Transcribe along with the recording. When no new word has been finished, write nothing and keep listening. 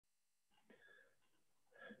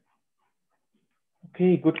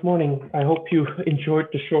Okay, good morning. I hope you enjoyed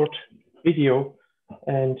the short video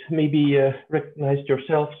and maybe recognized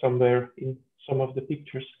yourself somewhere in some of the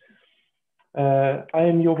pictures. I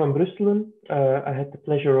am Jo van Brusselen. I had the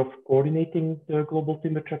pleasure of coordinating the Global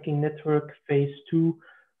Timber Tracking Network Phase 2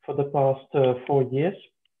 for the past 4 years.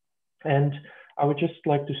 And I would just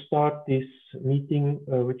like to start this meeting,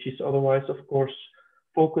 which is otherwise, of course,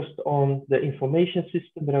 focused on the information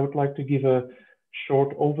system, but I would like to give a short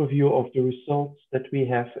overview of the results that we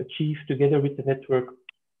have achieved together with the network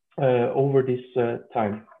over this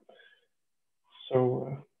time.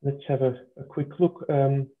 So let's have a quick look.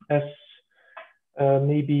 As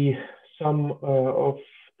maybe some of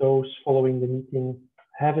those following the meeting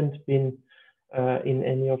haven't been in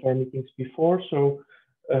any of our meetings before, so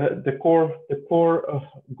the core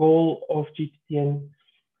goal of GTTN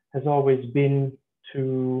has always been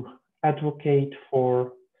to advocate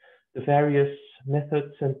for the various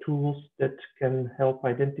methods and tools that can help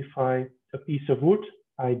identify a piece of wood.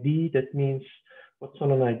 ID, that means what's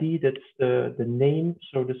on an ID, that's the name,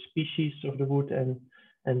 so the species of the wood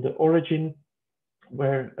and the origin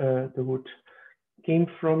where the wood came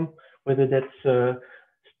from, whether that's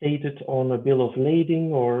stated on a bill of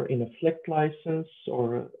lading or in a FLEGT license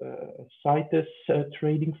or a CITES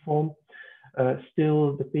trading form.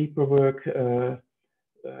 Still, the paperwork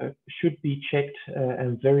should be checked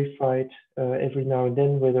and verified every now and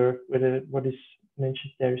then whether what is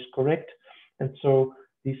mentioned there is correct. And so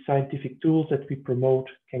these scientific tools that we promote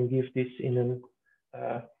can give this in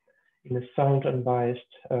a sound,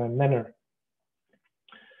 unbiased manner.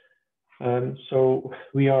 So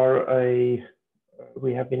we have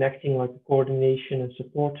been acting like a coordination and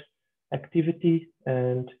support activity,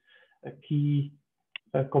 and a key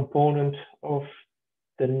component of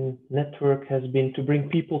the network has been to bring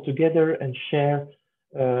people together and share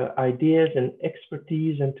ideas and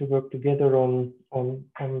expertise, and to work together on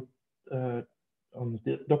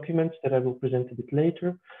the documents that I will present a bit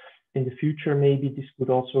later. In the future, maybe this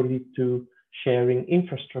could also lead to sharing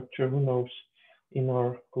infrastructure, who knows, in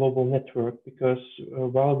our global network, because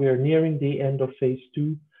while we are nearing the end of phase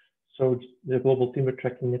 2, so the Global Timber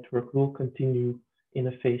Tracking Network will continue in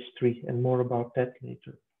a phase 3, and more about that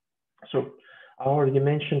later. So I already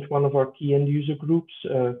mentioned one of our key end user groups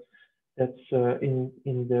that's in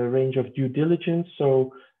the range of due diligence.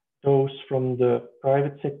 So those from the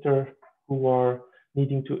private sector who are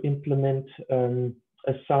needing to implement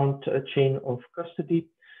a sound chain of custody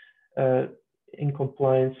in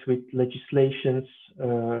compliance with legislations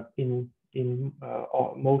in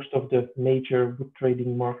most of the major wood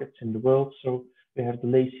trading markets in the world. So we have the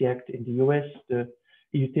Lacey Act in the US, the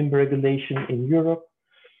EU Timber Regulation in Europe,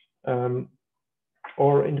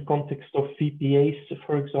 or in the context of VPAs,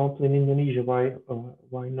 for example, in Indonesia,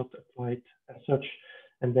 why not apply it as such?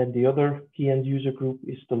 And then the other key end user group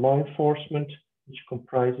is the law enforcement, which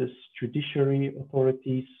comprises judiciary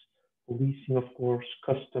authorities, policing, of course,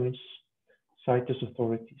 customs, CITES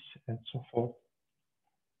authorities, and so forth.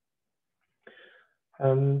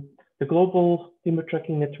 The Global Timber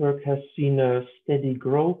Tracking Network has seen a steady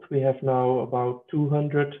growth. We have now about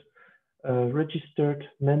 200 registered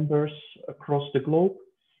members across the globe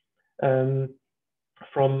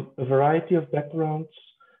from a variety of backgrounds.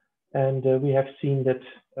 And we have seen that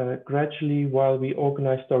gradually, while we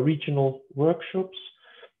organized our regional workshops,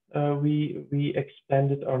 we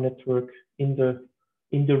expanded our network in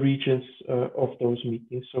the regions of those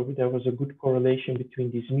meetings. So there was a good correlation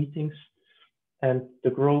between these meetings and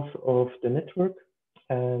the growth of the network.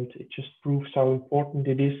 And it just proves how important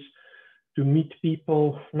it is to meet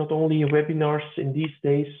people, not only in webinars in these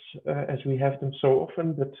days, as we have them so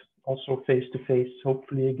often, but also face-to-face,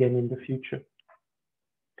 hopefully again in the future.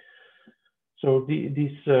 So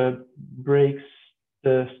this breaks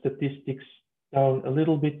the statistics down a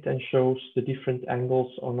little bit and shows the different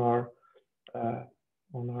angles on our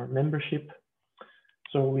membership.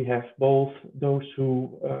 So we have both those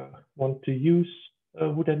who want to use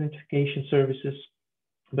wood identification services,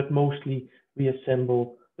 but mostly we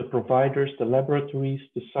assemble the providers, the laboratories,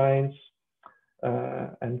 the science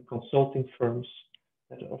and consulting firms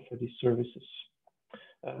that offer these services.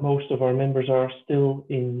 Most of our members are still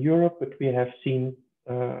in Europe, but we have seen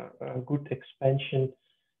a good expansion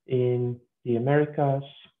in the Americas,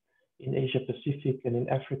 in Asia Pacific, and in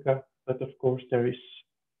Africa. But of course, there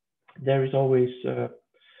is always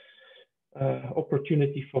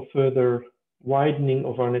opportunity for further widening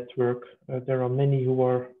of our network. There are many who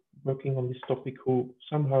are working on this topic who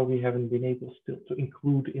somehow we haven't been able still to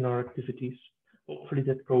include in our activities. Hopefully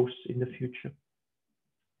that goes in the future.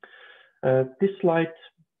 This slide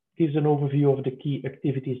gives an overview of the key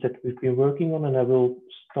activities that we've been working on, and I will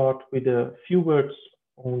start with a few words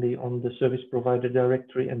only on the service provider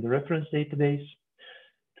directory and the reference database.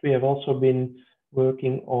 We have also been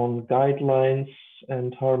working on guidelines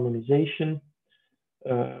and harmonization.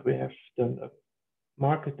 We have done a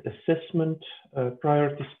market assessment,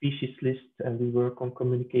 priority species list, and we work on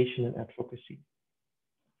communication and advocacy.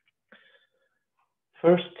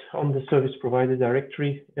 First, on the service provider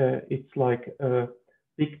directory, it's like a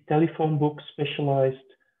big telephone book specialized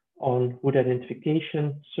on wood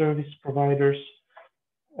identification service providers,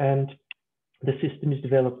 and the system is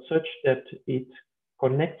developed such that it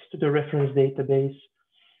connects to the reference database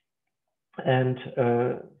and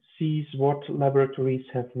sees what laboratories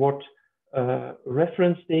have what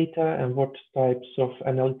reference data and what types of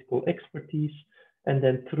analytical expertise, and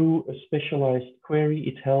then through a specialized query,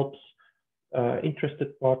 it helps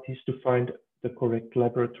interested parties to find the correct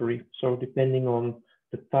laboratory. So depending on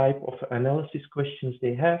the type of analysis questions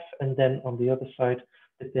they have, and then on the other side,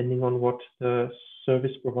 depending on what the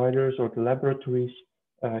service providers or the laboratories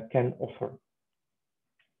can offer.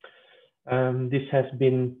 This has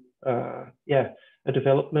been a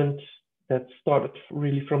development that started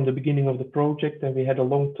really from the beginning of the project, and we had a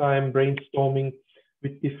long time brainstorming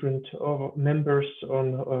with different members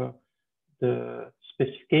on the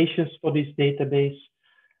specifications for this database,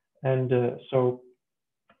 and so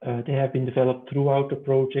they have been developed throughout the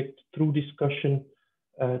project through discussion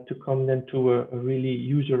to come then to a really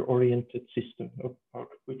user-oriented system, about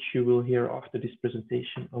which you will hear after this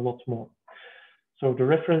presentation a lot more. So the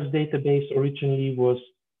reference database originally was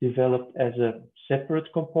developed as a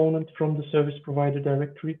separate component from the service provider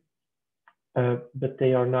directory, but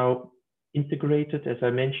they are now integrated. As I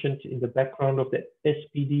mentioned, in the background of the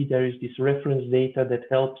SPD, there is this reference data that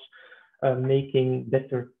helps making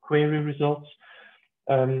better query results.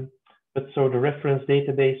 But so the reference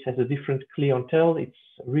database has a different clientele. It's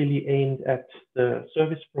really aimed at the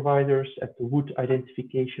service providers, at the wood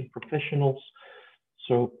identification professionals.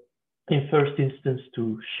 So in first instance,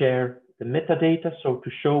 to share the metadata, so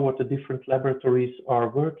to show what the different laboratories are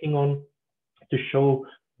working on, to show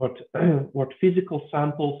what physical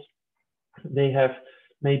samples they have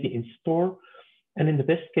maybe in store. And in the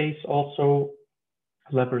best case, also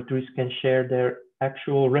laboratories can share their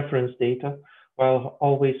actual reference data while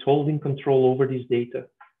always holding control over this data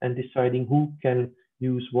and deciding who can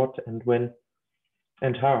use what and when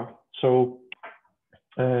and how. So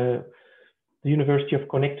the University of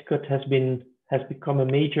Connecticut has become a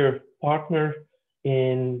major partner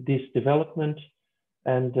in this development,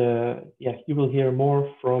 and yeah, you will hear more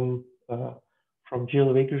from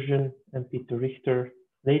Jill Wegrzyn and Peter Richter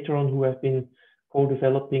later on, who have been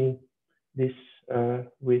co-developing this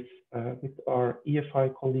with our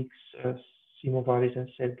EFI colleagues Simo Varis and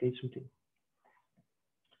Sergei Sutin.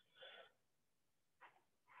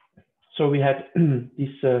 So we had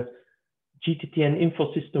these GTTN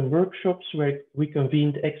info system workshops where we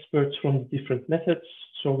convened experts from the different methods.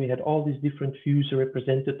 So we had all these different views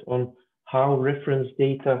represented on how reference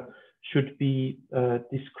data should be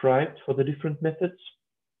described for the different methods.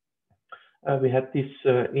 We had this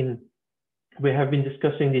we have been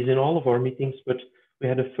discussing this in all of our meetings, but we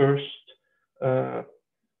had a first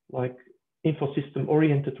like info system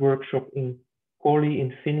oriented workshop in Koli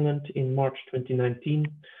in Finland in March 2019.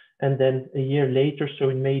 And then a year later, so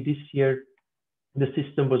in May this year, the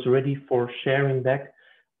system was ready for sharing back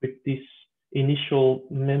with these initial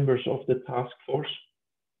members of the task force.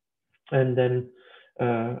 And then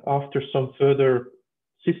after some further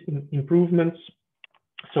system improvements,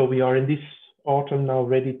 so we are in this autumn now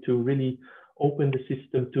ready to really open the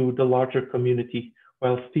system to the larger community,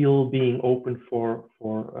 while still being open for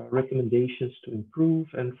recommendations to improve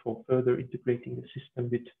and for further integrating the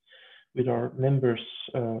system with our members'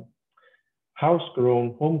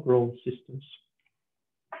 house-grown, homegrown systems.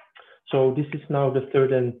 So this is now the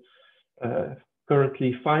third and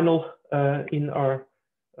currently final in our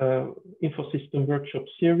InfoSystem workshop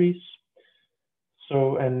series.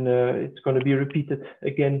 So, and it's going to be repeated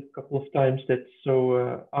again a couple of times. That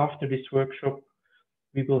so after this workshop,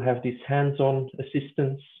 we will have these hands-on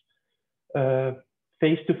assistance,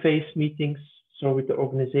 face-to-face meetings. So with the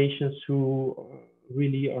organizations who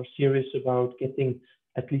really are serious about getting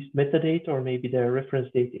at least metadata or maybe their reference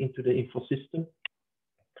data into the info system.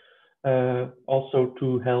 Also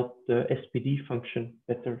to help the SPD function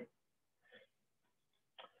better.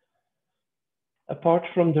 Apart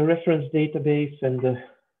from the reference database and the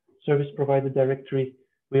service provider directory,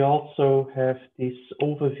 we also have this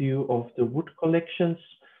overview of the wood collections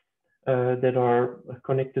that are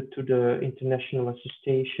connected to the International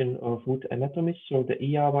Association of Wood Anatomists, so the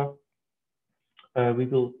IAWA. We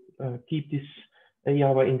will keep this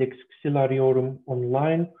IAWA index xyllariorum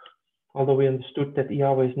online, although we understood that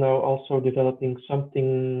IAWA is now also developing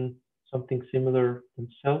something similar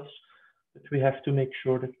themselves. But we have to make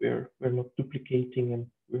sure that we're not duplicating, and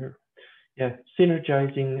we're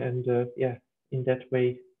synergizing, and in that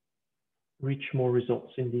way reach more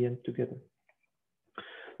results in the end together.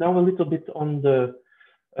 Now a little bit on the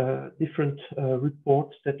different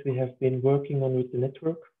reports that we have been working on with the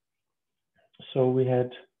network. So we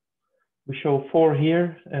show 4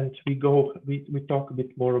 here, and we talk a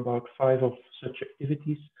bit more about 5 of such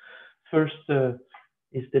activities. First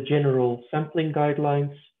is the general sampling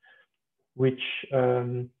guidelines, which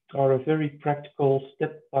are a very practical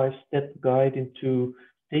step-by-step guide into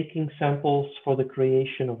taking samples for the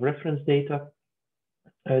creation of reference data.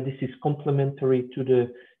 This is complementary to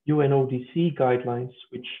the UNODC guidelines,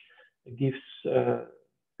 which gives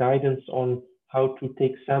guidance on how to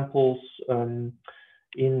take samples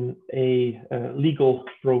in a legal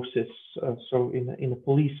process, so in a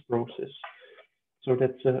police process. So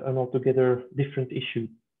that's an altogether different issue.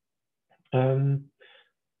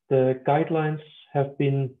 The guidelines have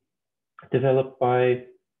been developed by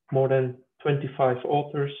more than 25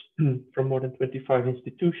 authors from more than 25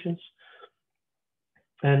 institutions.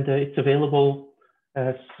 And it's available,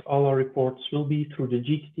 as all our reports will be, through the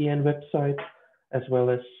GTTN website, as well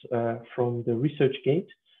as from the ResearchGate.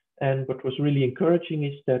 And what was really encouraging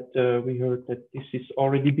is that we heard that this is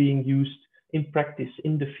already being used in practice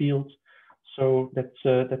in the field. So that's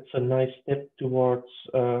a nice step towards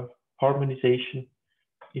harmonization,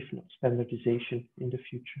 if not standardization, in the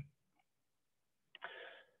future.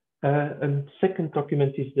 And second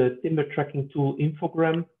document is the timber tracking tool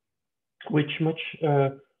infogram, which much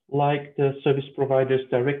like the service provider's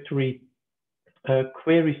directory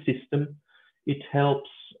query system, it helps,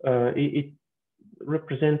 it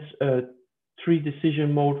represents a tree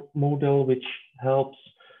decision model, which helps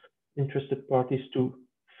interested parties to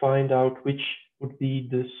find out which would be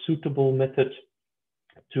the suitable method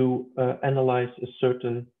to analyze a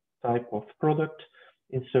certain type of product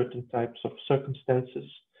in certain types of circumstances.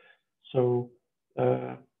 So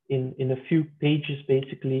in a few pages,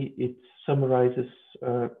 basically, it summarizes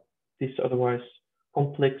this otherwise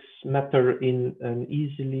complex matter in an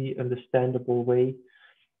easily understandable way.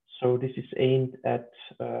 So this is aimed at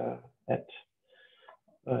the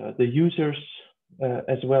users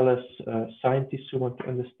as well as scientists who want to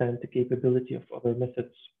understand the capability of other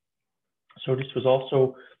methods. So this was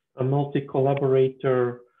also a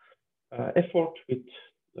multi-collaborator effort with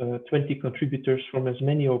 20 contributors from as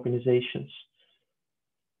many organizations.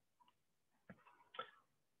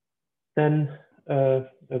 Then a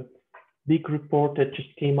big report that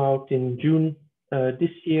just came out in June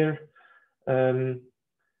this year.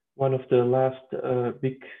 One of the last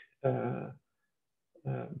big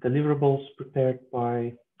deliverables prepared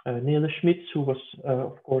by Nele Schmitz, who was,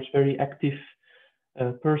 of course, very active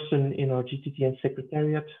person in our GTTN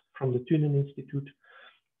secretariat from the Thunen Institute.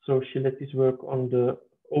 So she led this work on the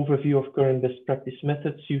overview of current best practice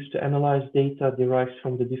methods used to analyze data derived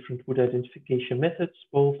from the different wood identification methods,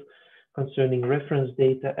 both concerning reference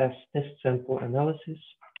data as test sample analysis.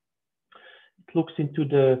 It looks into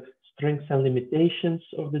the strengths and limitations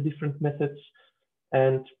of the different methods,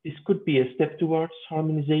 and this could be a step towards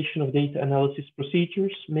harmonization of data analysis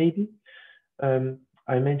procedures, maybe.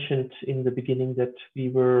 I mentioned in the beginning that we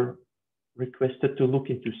were requested to look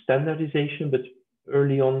into standardization, but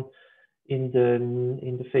early on in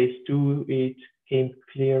the phase 2, it came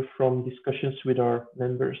clear from discussions with our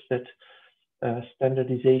members that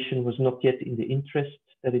standardization was not yet in the interest,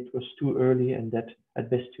 that it was too early, and that at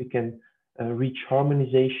best we can reach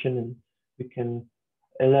harmonization, and we can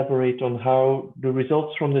elaborate on how the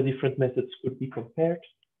results from the different methods could be compared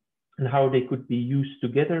and how they could be used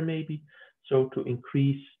together, maybe, so to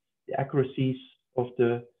increase the accuracies of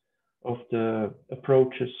the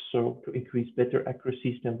approaches, so to increase better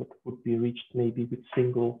accuracies than what would be reached maybe with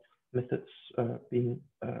single methods being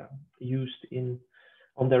used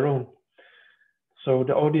on their own. So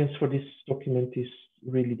the audience for this document is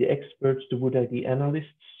really the experts, the Wood ID analysts.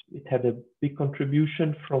 It had a big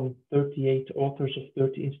contribution from 38 authors of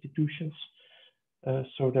 30 institutions.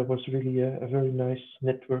 So that was really a very nice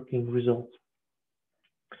networking result.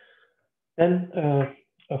 Then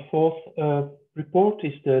a fourth report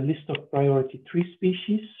is the list of priority tree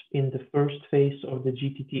species. In the first phase of the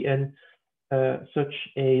GTTN, such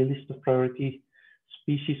a list of priority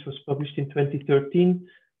species was published in 2013.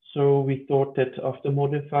 So we thought that after more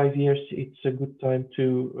than 5 years, it's a good time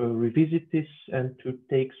to revisit this and to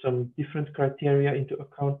take some different criteria into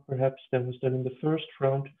account, perhaps, than was done in the first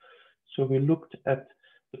round. So we looked at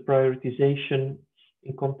the prioritization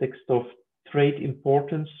in context of trade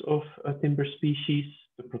importance of timber species,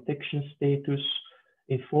 the protection status,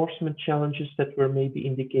 enforcement challenges that were maybe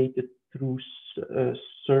indicated through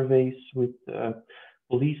surveys with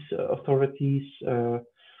police authorities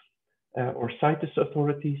or CITES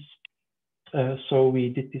authorities. So we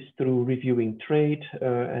did this through reviewing trade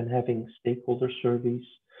and having stakeholder surveys.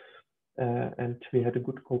 And we had a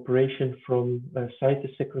good cooperation from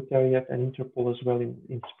CITES Secretariat and Interpol as well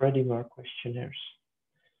in spreading our questionnaires.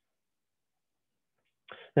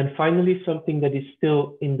 Then finally, something that is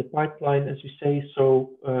still in the pipeline, as we say,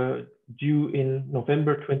 so due in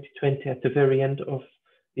November 2020, at the very end of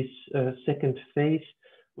this second phase,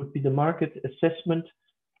 would be the market assessment,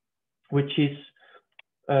 which gives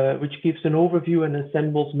an overview and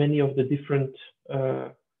assembles many of the different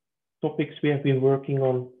topics we have been working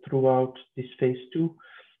on throughout this phase 2.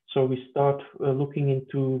 So we start looking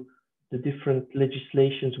into the different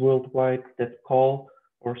legislations worldwide that call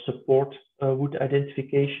or support wood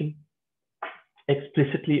identification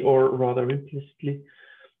explicitly or rather implicitly.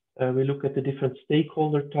 We look at the different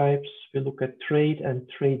stakeholder types. We look at trade and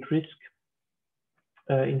trade risk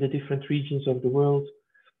in the different regions of the world.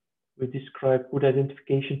 We describe wood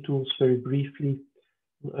identification tools very briefly,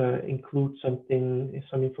 include some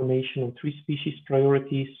information on tree species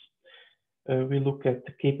priorities. We look at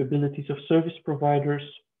the capabilities of service providers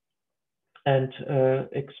and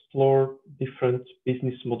explore different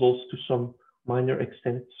business models to some minor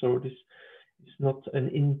extent. So this is not a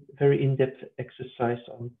very in-depth exercise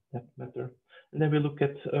on that matter. And then we look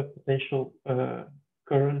at potential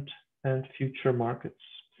current and future markets.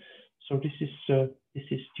 So this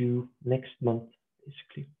is due next month,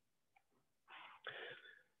 basically.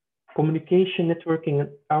 Communication, networking, and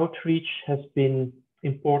outreach has been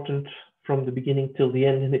important from the beginning till the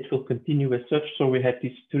end, and it will continue as such. So we had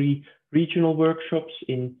these 3 regional workshops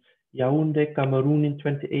in Yaoundé, Cameroon in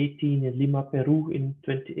 2018, in Lima, Peru in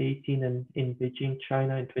 2018, and in Beijing,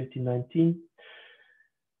 China in 2019.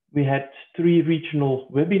 We had 3 regional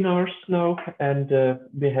webinars now, and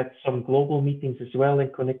we had some global meetings as well,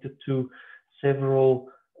 and connected to several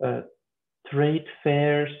trade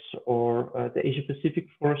fairs or the Asia Pacific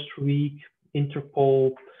Forest Week,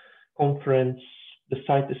 Interpol conference, the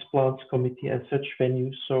CITES Plants Committee, and such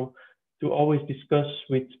venues. So to always discuss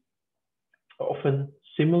with often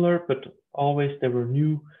similar, but always there were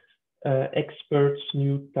new experts,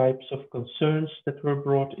 new types of concerns that were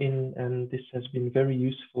brought in, and this has been very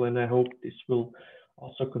useful, and I hope this will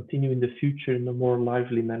also continue in the future in a more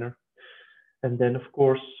lively manner. And then, of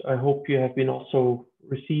course, I hope you have been also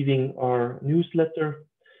receiving our newsletter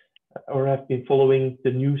or have been following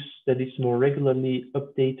the news that is more regularly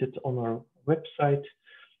updated on our website.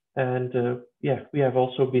 And yeah, we have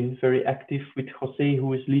also been very active with Jose,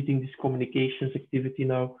 who is leading this communications activity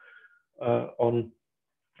now on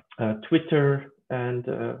Twitter and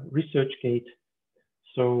ResearchGate.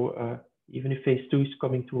 So even if phase 2 is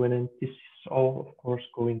coming to an end, this is all, of course,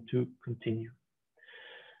 going to continue.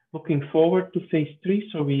 Looking forward to phase 3.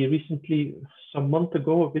 So we recently, some month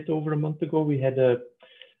ago, a bit over a month ago, we had a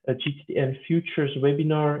GTTN Futures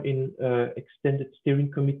webinar in extended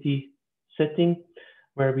steering committee setting,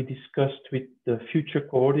 where we discussed with the future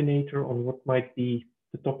coordinator on what might be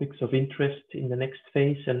the topics of interest in the next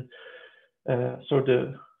phase. And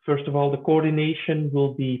so first of all, the coordination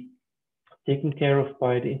will be taken care of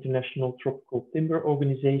by the International Tropical Timber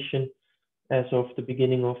Organization as of the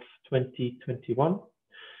beginning of 2021.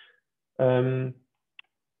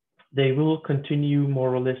 They will continue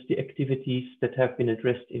more or less the activities that have been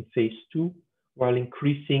addressed in phase 2, while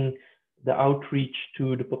increasing the outreach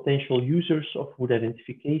to the potential users of wood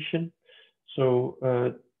identification. So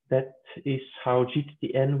that is how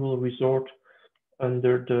GTTN will resort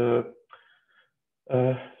under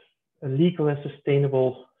the legal and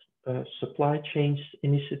sustainable supply chains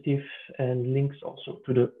initiative, and links also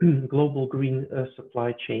to the global green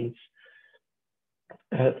supply chains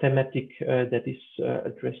thematic that is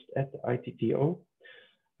addressed at the ITTO.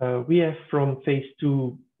 We have from phase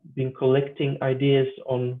 2 been collecting ideas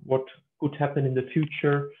on what could happen in the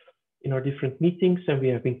future in our different meetings, and we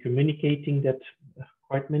have been communicating that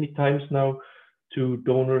quite many times now to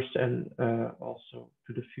donors and also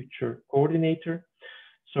to the future coordinator.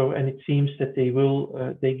 So, and it seems that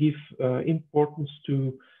they give importance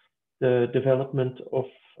to the development of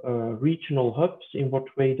regional hubs. In what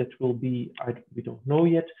way that will be, we don't know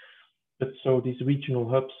yet. But so these regional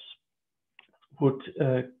hubs would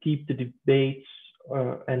keep the debates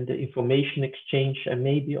and the information exchange, and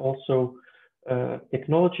maybe also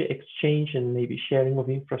technology exchange, and maybe sharing of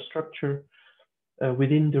infrastructure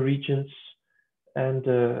within the regions, and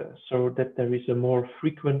so that there is a more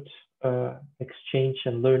frequent exchange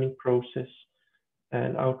and learning process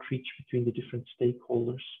and outreach between the different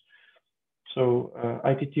stakeholders. So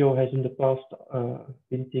ITTO has in the past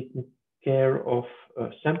been taking care of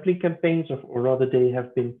sampling campaigns, or rather they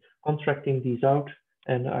have been contracting these out,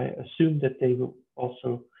 and I assume that they will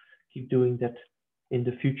also keep doing that in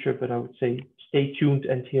the future, but I would say stay tuned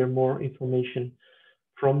and hear more information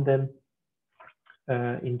from them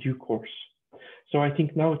in due course. So I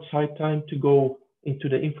think now it's high time to go into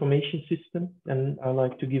the information system, and I'd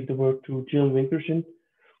like to give the word to Jill Wegrzyn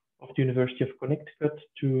of the University of Connecticut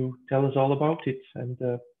to tell us all about it and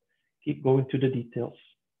keep going to the details.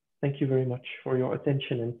 Thank you very much for your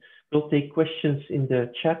attention, and we'll take questions in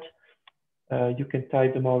the chat. You can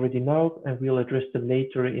type them already now, and we'll address them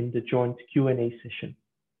later in the joint Q&A session.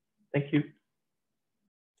 Thank you.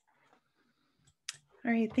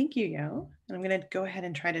 All right, thank you, Yo. And I'm going to go ahead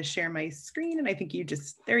and try to share my screen. And I think you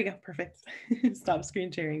just, there we go, perfect. Stop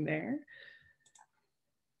screen sharing there.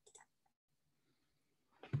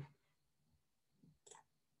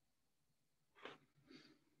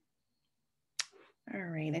 All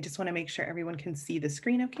right, I just want to make sure everyone can see the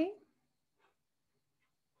screen okay.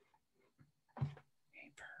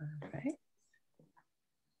 Okay, perfect.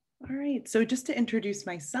 All right, so just to introduce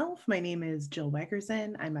myself, my name is Jill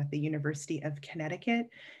Wegrzyn. I'm at the University of Connecticut.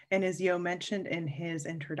 And as Yo mentioned in his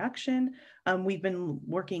introduction, we've been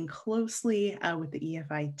working closely with the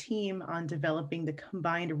EFI team on developing the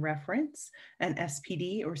combined reference and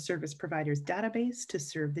SPD, or service providers database, to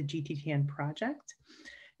serve the GTTN project.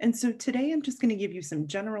 And so today I'm just going to give you some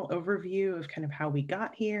general overview of kind of how we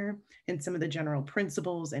got here and some of the general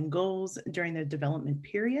principles and goals during the development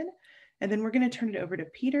period. And then we're going to turn it over to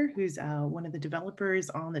Peter, who's one of the developers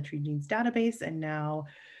on the TreeGenes database and now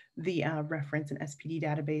the reference and SPD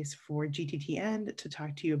database for GTTN, to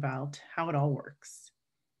talk to you about how it all works.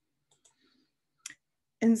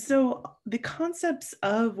 And so the concepts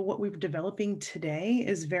of what we're developing today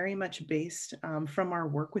is very much based from our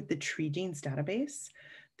work with the TreeGenes database.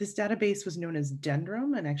 This database was known as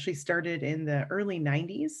Dendrum and actually started in the early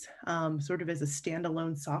 90s, sort of as a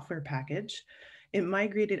standalone software package. It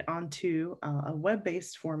migrated onto a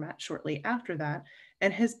web-based format shortly after that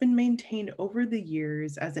and has been maintained over the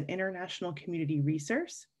years as an international community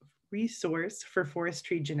resource for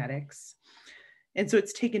forestry genetics. And so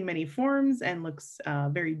it's taken many forms and looks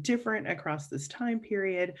very different across this time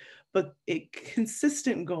period, but a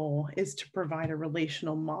consistent goal is to provide a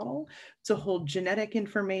relational model to hold genetic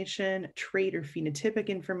information, trait or phenotypic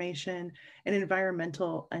information, and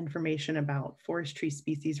environmental information about forestry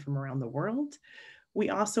species from around the world. We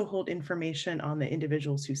also hold information on the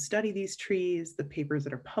individuals who study these trees, the papers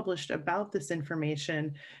that are published about this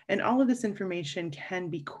information, and all of this information can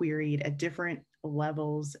be queried at different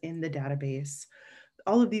levels in the database.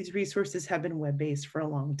 All of these resources have been web-based for a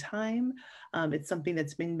long time. It's something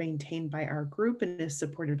that's been maintained by our group and is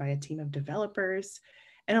supported by a team of developers.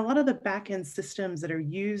 And a lot of the back-end systems that are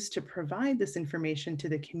used to provide this information to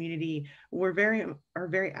the community are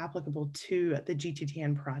very applicable to the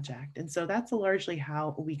GTTN project. And so that's largely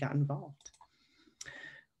how we got involved.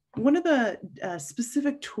 One of the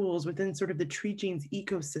specific tools within sort of the TreeGenes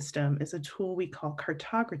ecosystem is a tool we call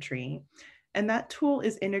cartography. And that tool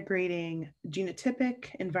is integrating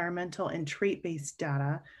genotypic, environmental, and trait-based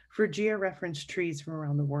data for georeferenced trees from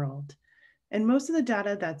around the world. And most of the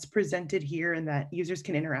data that's presented here and that users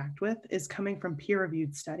can interact with is coming from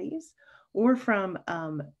peer-reviewed studies or from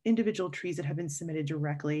individual trees that have been submitted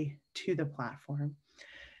directly to the platform.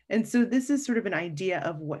 And so this is sort of an idea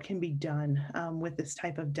of what can be done with this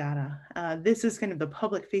type of data. This is kind of the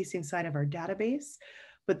public-facing side of our database,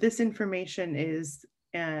 but this information is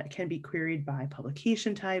can be queried by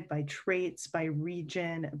publication type, by traits, by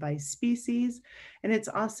region, by species, and it's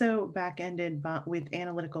also back-ended with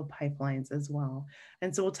analytical pipelines as well.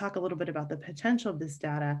 And so we'll talk a little bit about the potential of this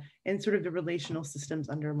data and sort of the relational systems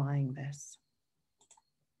underlying this.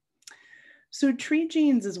 So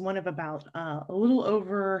TreeGenes is one of about a little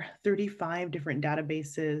over 35 different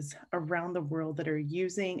databases around the world that are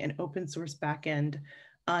using an open source backend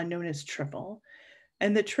known as Triple.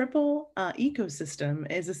 And the Triple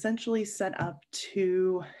ecosystem is essentially set up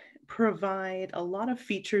to provide a lot of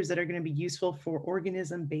features that are going to be useful for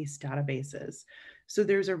organism-based databases. So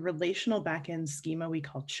there's a relational backend schema we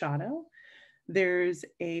call Chado. There's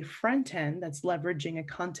a front end that's leveraging a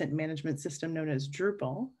content management system known as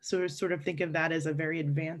Drupal. So sort of think of that as a very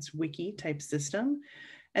advanced wiki type system.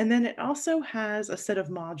 And then it also has a set of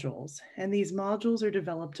modules, and these modules are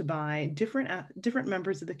developed by different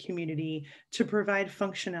members of the community to provide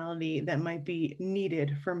functionality that might be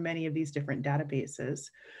needed for many of these different databases.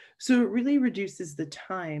 So it really reduces the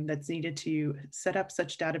time that's needed to set up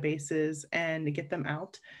such databases and get them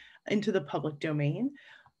out into the public domain.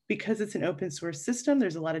 Because it's an open source system,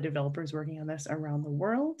 there's a lot of developers working on this around the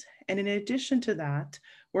world. And in addition to that,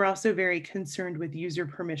 we're also very concerned with user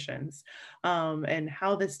permissions and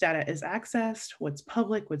how this data is accessed, what's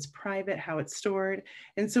public, what's private, how it's stored.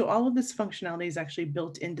 And so all of this functionality is actually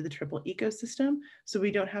built into the Triple ecosystem, so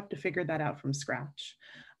we don't have to figure that out from scratch.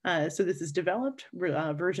 So this is developed,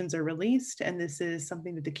 versions are released, and this is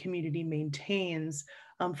something that the community maintains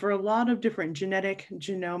for a lot of different genetic,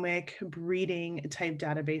 genomic, breeding type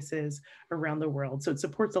databases around the world. So it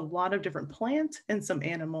supports a lot of different plant and some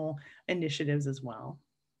animal initiatives as well.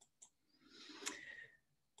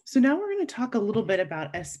 So now we're going to talk a little bit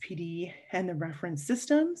about SPD and the reference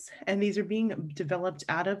systems, and these are being developed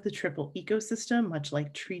out of the Triple ecosystem, much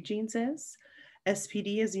like TreeGenes is.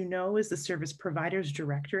 SPD, as you know, is the service providers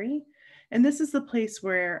directory. And this is the place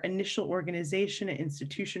where initial organization and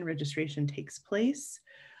institution registration takes place.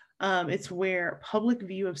 It's where public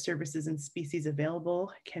view of services and species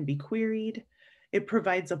available can be queried. It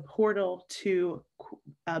provides a portal to,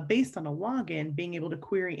 based on a login, being able to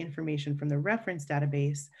query information from the reference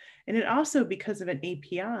database. And it also, because of an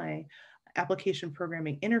API, application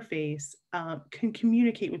programming interface, can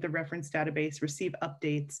communicate with the reference database, receive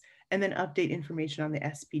updates, and then update information on the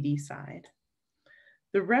SPD side.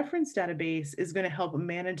 The reference database is going to help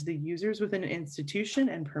manage the users within an institution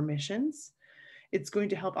and permissions. It's going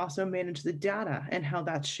to help also manage the data and how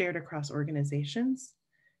that's shared across organizations.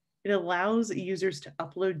 It allows users to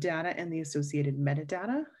upload data and the associated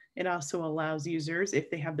metadata. It also allows users, if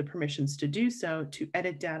they have the permissions to do so, to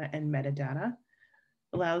edit data and metadata.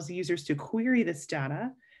 Allows users to query this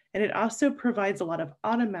data. And it also provides a lot of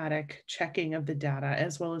automatic checking of the data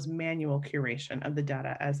as well as manual curation of the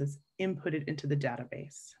data as it's inputted into the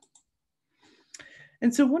database.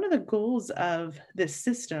 And so one of the goals of this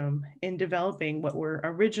system in developing what were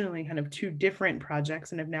originally kind of two different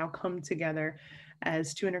projects and have now come together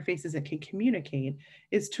as two interfaces that can communicate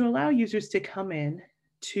is to allow users to come in,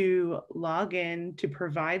 to log in, to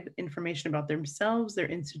provide information about themselves, their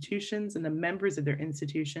institutions, and the members of their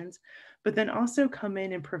institutions, but then also come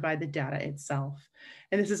in and provide the data itself.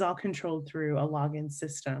 And this is all controlled through a login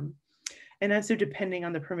system. And also, depending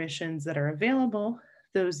on the permissions that are available,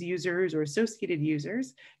 those users or associated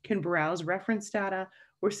users can browse reference data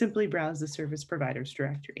or simply browse the service providers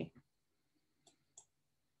directory.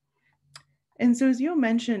 And so, as you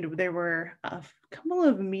mentioned, there were a couple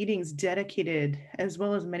of meetings dedicated, as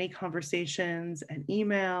well as many conversations and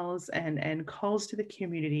emails and calls to the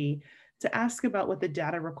community to ask about what the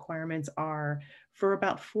data requirements are for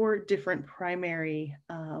about 4 different primary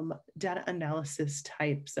data analysis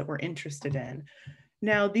types that we're interested in.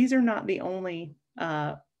 Now, these are not the only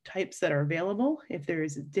types that are available. If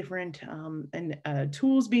there's different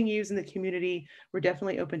tools being used in the community, we're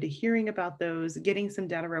definitely open to hearing about those, getting some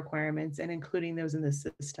data requirements and including those in the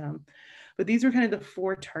system. But these are kind of the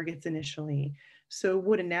 4 targets initially. So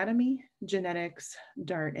wood anatomy, genetics,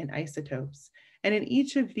 DART, and isotopes. And in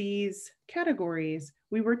each of these categories,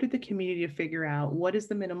 we worked with the community to figure out what is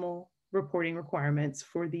the minimal reporting requirements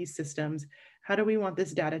for these systems. How do we want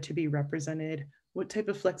this data to be represented? What type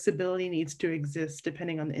of flexibility needs to exist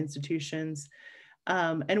depending on the institutions?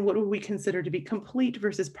 And what would we consider to be complete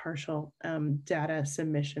versus partial data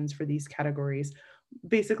submissions for these categories?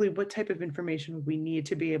 Basically, what type of information would we need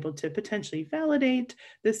to be able to potentially validate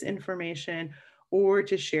this information or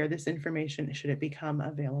to share this information should it become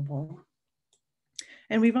available?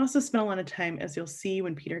 And we've also spent a lot of time, as you'll see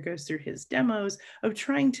when Peter goes through his demos, of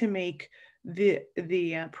trying to make the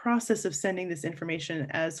process of sending this information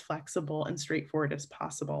as flexible and straightforward as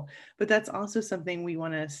possible. But that's also something we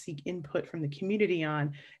want to seek input from the community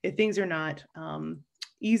on. If things are not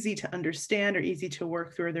easy to understand or easy to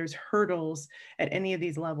work through, or there's hurdles at any of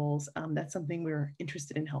these levels, that's something we're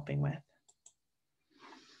interested in helping with.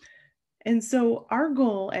 And so our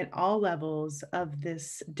goal at all levels of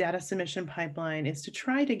this data submission pipeline is to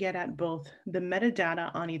try to get at both the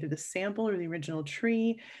metadata on either the sample or the original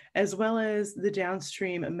tree, as well as the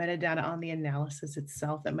downstream metadata on the analysis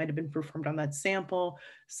itself that might have been performed on that sample,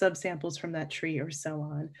 subsamples from that tree, or so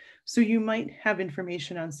on. So you might have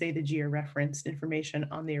information on, say, the georeferenced information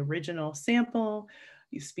on the original sample,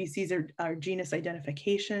 species or genus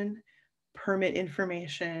identification, permit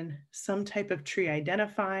information, some type of tree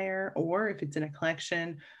identifier, or if it's in a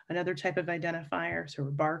collection, another type of identifier, so a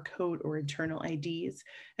barcode or internal IDs.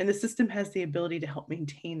 And the system has the ability to help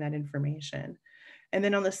maintain that information. And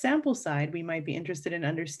then on the sample side, we might be interested in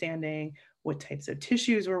understanding what types of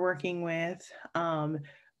tissues we're working with,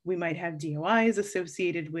 We might have DOIs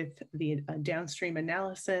associated with the downstream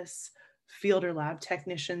analysis, field or lab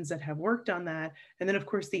technicians that have worked on that, and then of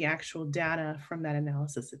course the actual data from that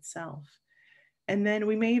analysis itself. And then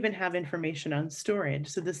we may even have information on storage.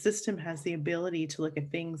 So the system has the ability to look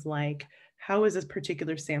at things like, how is this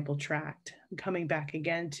particular sample tracked? Coming back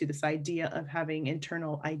again to this idea of having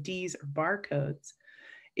internal IDs or barcodes.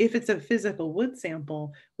 If it's a physical wood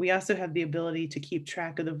sample, we also have the ability to keep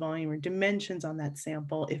track of the volume or dimensions on that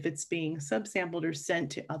sample if it's being subsampled or sent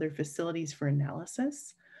to other facilities for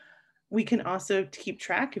analysis. We can also keep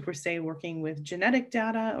track if we're, say, working with genetic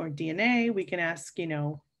data or DNA, we can ask,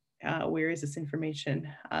 where is this information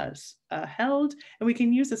held? And we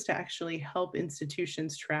can use this to actually help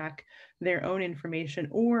institutions track their own information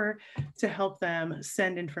or to help them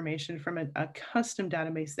send information from a custom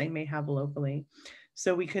database they may have locally.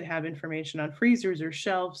 So we could have information on freezers or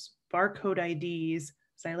shelves, barcode IDs,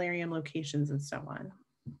 xylarium locations, and so on.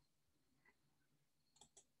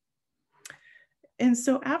 And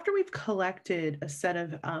so after we've collected a set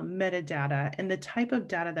of metadata, and the type of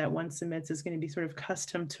data that one submits is going to be sort of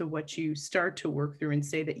custom to what you start to work through and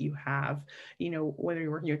say that you have, whether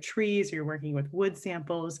you're working with trees or you're working with wood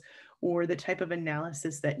samples, or the type of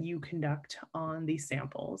analysis that you conduct on these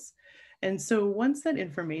samples. And so once that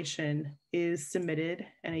information is submitted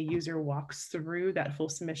and a user walks through that full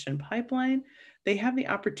submission pipeline, they have the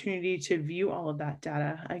opportunity to view all of that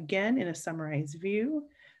data again in a summarized view.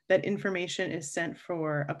 That information is sent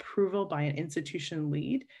for approval by an institution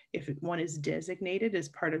lead if one is designated as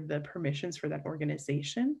part of the permissions for that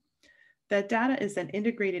organization. That data is then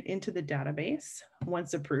integrated into the database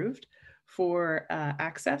once approved for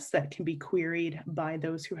access that can be queried by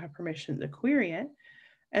those who have permission to query it.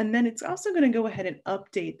 And then it's also going to go ahead and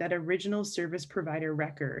update that original service provider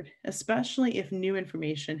record, especially if new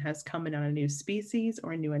information has come in on a new species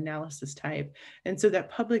or a new analysis type. And so that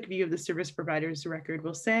public view of the service provider's record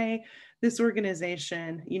will say, this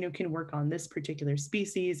organization, can work on this particular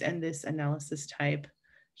species and this analysis type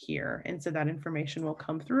here. And so that information will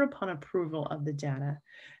come through upon approval of the data.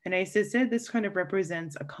 And as I said, this kind of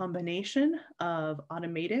represents a combination of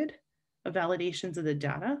automated validations of the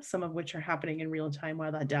data, some of which are happening in real time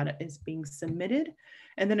while that data is being submitted,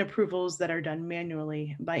 and then approvals that are done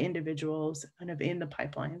manually by individuals kind of in the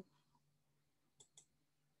pipeline.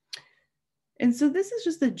 And so this is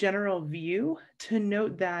just a general view to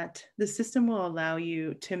note that the system will allow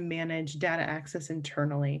you to manage data access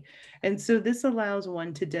internally. And so this allows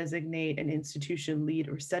one to designate an institution lead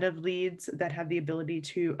or set of leads that have the ability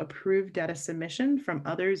to approve data submission from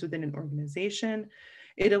others within an organization.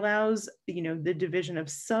 It allows, the division of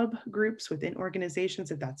subgroups within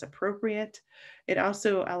organizations if that's appropriate. It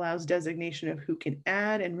also allows designation of who can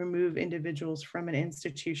add and remove individuals from an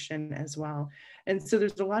institution as well. And so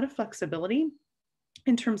there's a lot of flexibility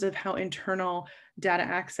in terms of how internal data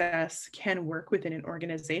access can work within an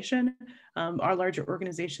organization. Our larger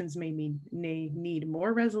organizations may need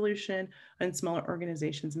more resolution, and smaller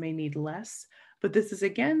organizations may need less. But this is,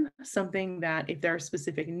 again, something that if there are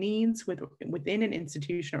specific needs within an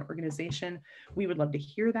institution or organization, we would love to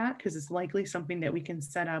hear that, because it's likely something that we can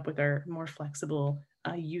set up with our more flexible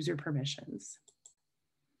user permissions.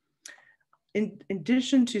 In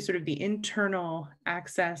addition to sort of the internal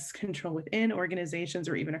access control within organizations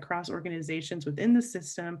or even across organizations within the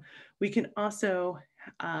system, we can also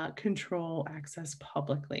control access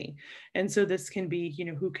publicly. And so this can be,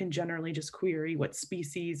 who can generally just query what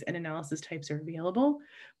species and analysis types are available,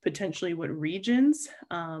 potentially what regions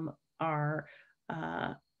have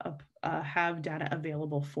data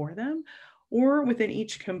available for them. Or within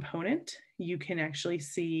each component, you can actually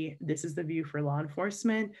see this is the view for law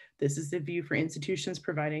enforcement. This is the view for institutions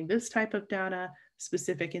providing this type of data.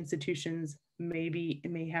 Specific institutions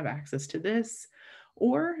may have access to this.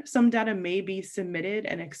 Or some data may be submitted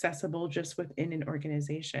and accessible just within an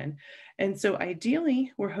organization. And so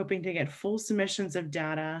ideally, we're hoping to get full submissions of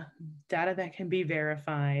data that can be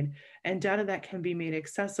verified, and data that can be made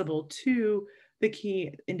accessible to the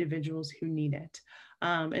key individuals who need it.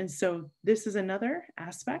 And so this is another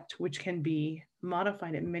aspect which can be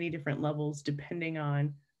modified at many different levels depending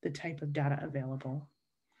on the type of data available.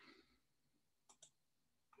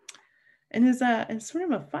 And as sort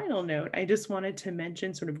of a final note, I just wanted to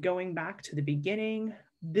mention, sort of going back to the beginning,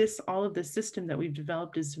 all of the system that we've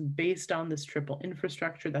developed is based on this triple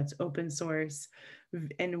infrastructure that's open source,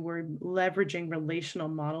 and we're leveraging relational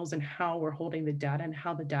models and how we're holding the data and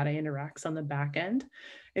how the data interacts on the back end.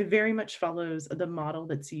 It very much follows the model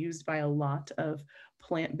that's used by a lot of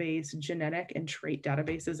plant-based genetic and trait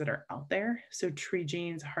databases that are out there. So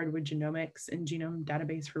TreeGenes, Hardwood Genomics, and Genome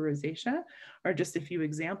Database for Rosacea are just a few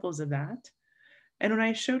examples of that. And when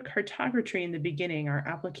I showed cartography in the beginning, our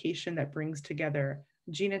application that brings together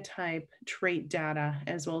genotype, trait data,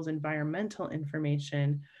 as well as environmental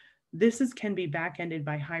information, can be back-ended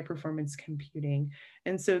by high-performance computing.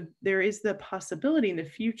 And so there is the possibility in the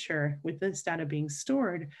future with this data being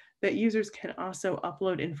stored that users can also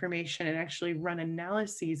upload information and actually run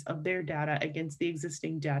analyses of their data against the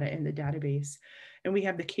existing data in the database. And we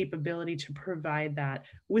have the capability to provide that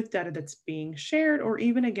with data that's being shared or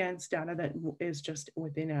even against data that is just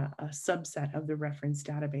within a subset of the reference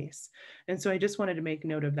database. And so I just wanted to make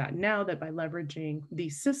note of that now that by leveraging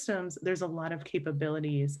these systems, there's a lot of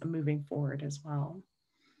capabilities moving forward as well.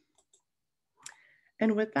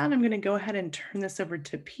 And with that, I'm going to go ahead and turn this over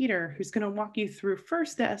to Peter, who's going to walk you through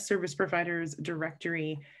first the service providers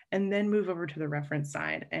directory, and then move over to the reference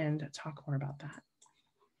side and talk more about that.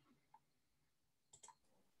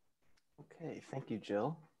 Okay, thank you,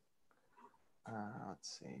 Jill.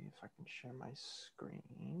 Let's see if I can share my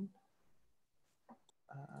screen.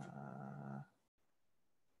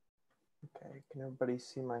 Okay, can everybody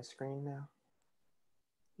see my screen now?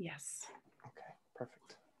 Yes. Okay,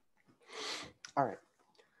 perfect. All right.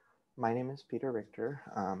 My name is Peter Richter,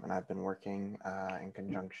 and I've been working in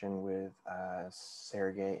conjunction with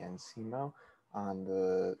Sergey and Simo on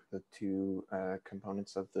the two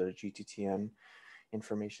components of the GTTN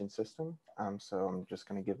information system. So I'm just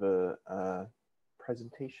going to give a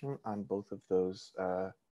presentation on both of those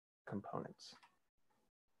components.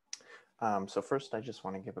 So first, I just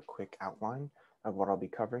want to give a quick outline of what I'll be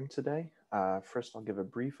covering today. First, I'll give a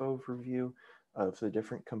brief overview of the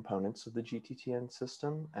different components of the GTTN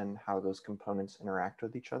system and how those components interact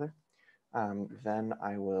with each other. Then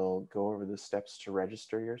I will go over the steps to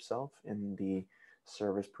register yourself in the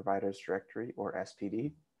Service Providers Directory, or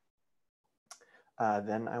SPD.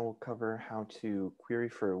 Then I will cover how to query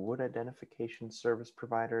for wood identification service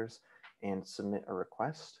providers and submit a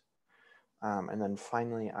request. And then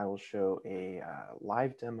finally, I will show a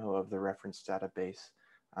live demo of the reference database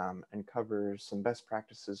and cover some best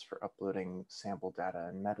practices for uploading sample data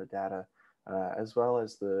and metadata, as well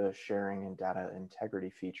as the sharing and data integrity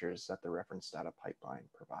features that the reference data pipeline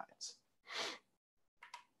provides.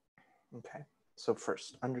 Okay, so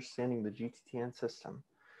first, understanding the GTTN system.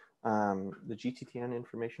 The GTTN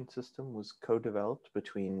information system was co-developed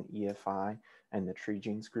between EFI and the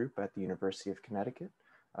TreeGenes group at the University of Connecticut,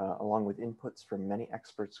 along with inputs from many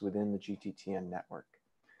experts within the GTTN network.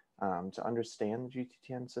 To understand the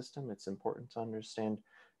GTTN system, it's important to understand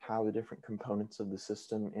how the different components of the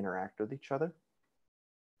system interact with each other.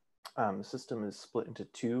 The system is split into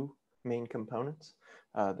two main components.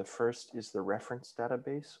 The first is the reference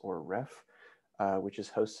database, or REF, which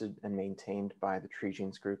is hosted and maintained by the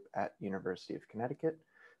TreeGenes group at University of Connecticut.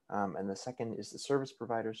 And the second is the Service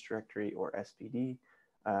Providers Directory, or SPD,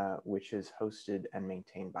 which is hosted and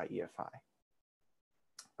maintained by EFI.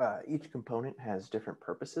 Each component has different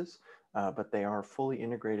purposes, but they are fully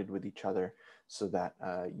integrated with each other so that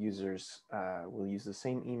users will use the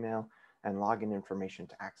same email and login information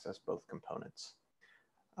to access both components.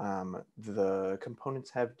 The components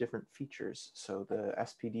have different features. So the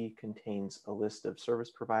SPD contains a list of service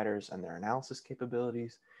providers and their analysis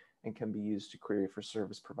capabilities, and can be used to query for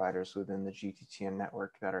service providers within the GTTN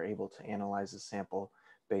network that are able to analyze a sample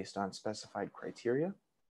based on specified criteria.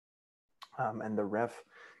 And the REF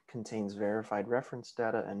contains verified reference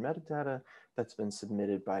data and metadata that's been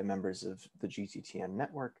submitted by members of the GTTN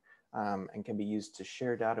network, and can be used to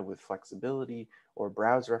share data with flexibility or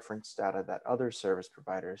browse reference data that other service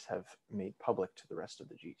providers have made public to the rest of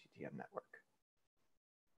the GTTN network.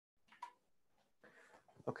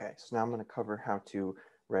 Okay, so now I'm going to cover how to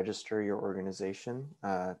register your organization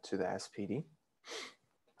to the SPD.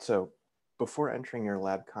 So before entering your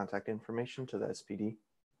lab contact information to the SPD,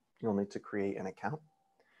 you'll need to create an account.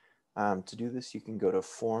 To do this, you can go to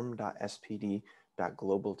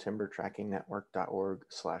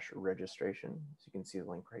form.spd.globaltimbertrackingnetwork.org/registration. So you can see the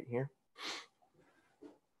link right here.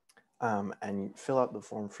 And fill out the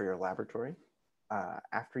form for your laboratory.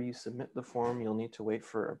 After you submit the form, you'll need to wait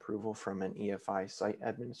for approval from an EFI site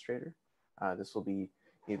administrator. This will be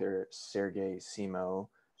either Sergey, Simo,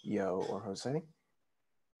 Yo, or Jose.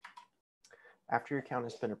 After your account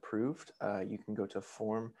has been approved, you can go to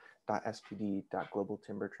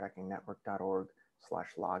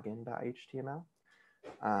form.spd.globaltimbertrackingnetwork.org/login.html.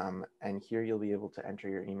 And here you'll be able to enter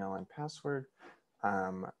your email and password.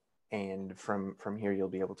 And from here, you'll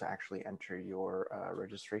be able to actually enter your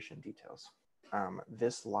registration details.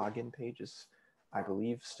 This login page is, I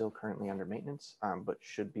believe, still currently under maintenance, but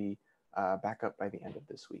should be back up by the end of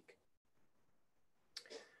this week.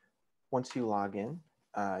 Once you log in,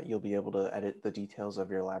 you'll be able to edit the details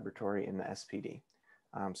of your laboratory in the SPD.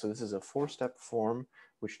 So this is a 4-step form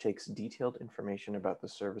which takes detailed information about the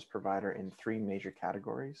service provider in 3 major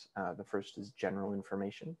categories. The first is general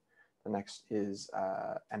information. The next is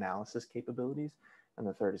analysis capabilities. And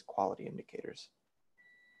the third is quality indicators.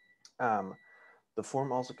 The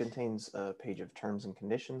form also contains a page of terms and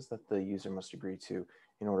conditions that the user must agree to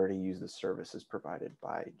in order to use the services provided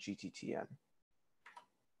by GTTN.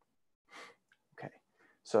 Okay,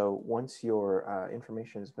 so once your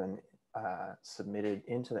information has been submitted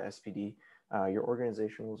into the SPD, your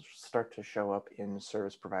organization will start to show up in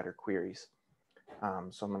service provider queries.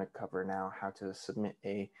 So I'm going to cover now how to submit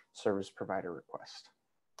a service provider request.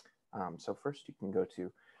 So first you can go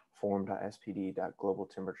to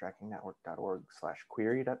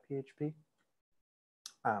form.spd.globaltimbertrackingnetwork.org/query.php.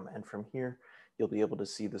 And from here, you'll be able to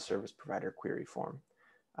see the service provider query form.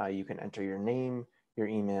 You can enter your name, your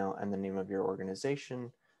email, and the name of your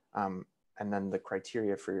organization, and then the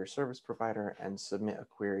criteria for your service provider, and submit a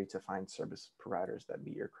query to find service providers that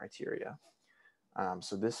meet your criteria.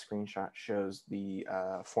 So this screenshot shows the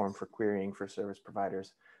form for querying for service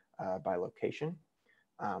providers by location.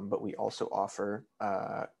 But we also offer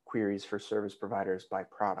queries for service providers by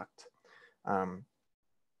product.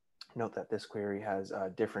 Note that this query has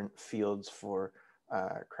different fields for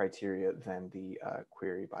criteria than the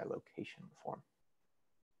query by location form.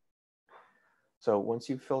 So once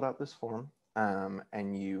you've filled out this form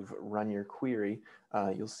and you've run your query,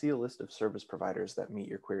 you'll see a list of service providers that meet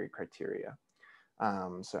your query criteria.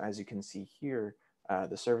 So as you can see here,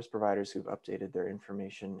 the service providers who've updated their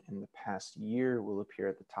information in the past year will appear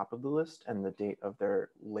at the top of the list, and the date of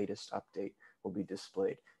their latest update will be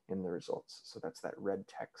displayed in the results. So that's that red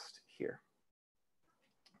text here.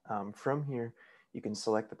 From here, you can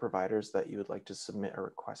select the providers that you would like to submit a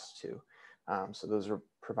request to. So those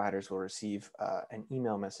providers will receive an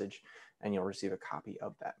email message, and you'll receive a copy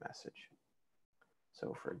of that message.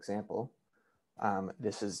 So for example,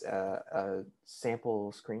 this is a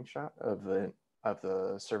sample screenshot of the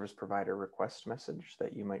service provider request message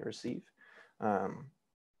that you might receive.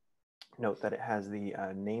 Note that it has the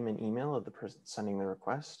name and email of the person sending the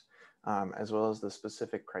request, as well as the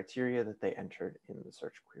specific criteria that they entered in the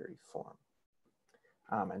search query form.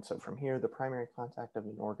 And so from here, the primary contact of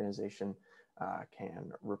an organization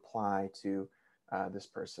can reply to this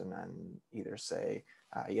person and either say,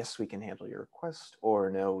 yes, we can handle your request, or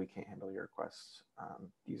no, we can't handle your request.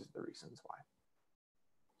 These are the reasons why.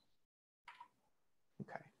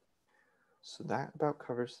 Okay, so that about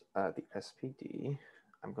covers the SPD.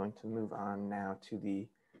 I'm going to move on now to the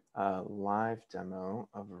live demo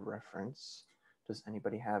of reference. Does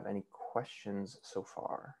anybody have any questions so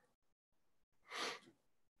far?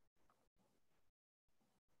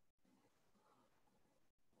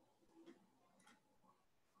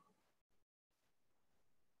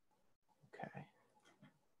 Okay,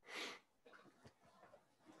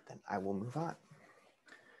 then I will move on.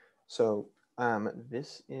 So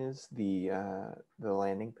this is the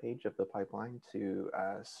landing page of the pipeline to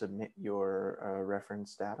submit your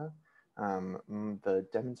reference data. The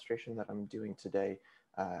demonstration that I'm doing today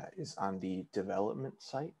is on the development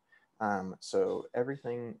site. So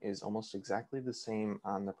everything is almost exactly the same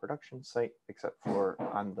on the production site, except for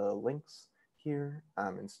on the links here,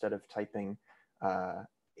 instead of typing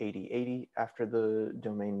 8080 after the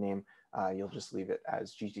domain name, you'll just leave it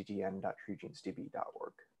as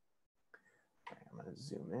gttn.treegenesdb.org. Okay, I'm going to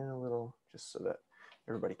zoom in a little just so that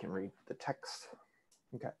everybody can read the text.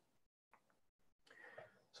 Okay.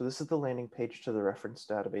 So this is the landing page to the reference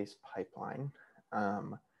database pipeline.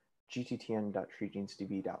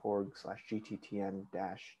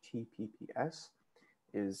 gttn.treegenesdb.org/gttn-tpps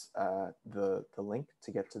is the link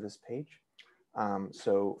to get to this page.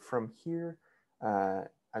 So from here,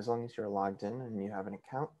 as long as you're logged in and you have an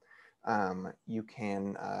account, you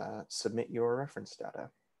can submit your reference data.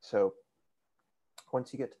 So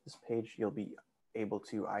once you get to this page, you'll be able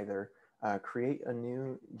to either create a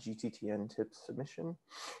new GTTN tip submission,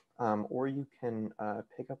 or you can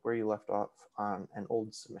pick up where you left off on an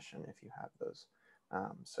old submission if you have those.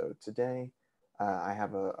 So today I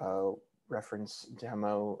have a reference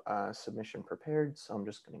demo submission prepared, so I'm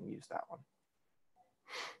just going to use that one.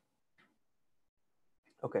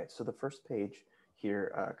 Okay, so the first page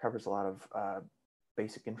here covers a lot of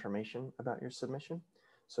basic information about your submission.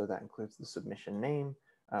 So that includes the submission name,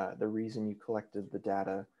 the reason you collected the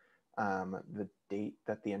data, the date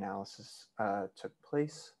that the analysis took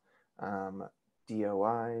place,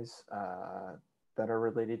 DOIs that are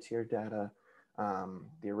related to your data,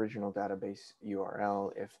 the original database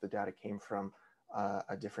URL if the data came from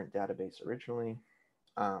a different database originally,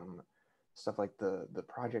 stuff like the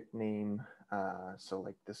project name. So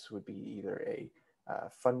like this would be either a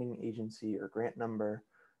funding agency or grant number.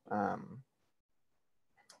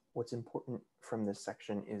 What's important from this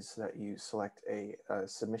section is that you select a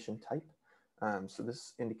submission type. So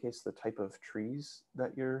this indicates the type of trees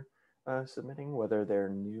that you're submitting, whether they're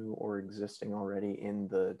new or existing already in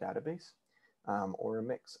the database, or a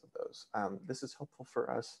mix of those. This is helpful for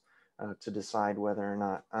us to decide whether or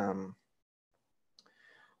not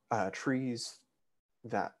trees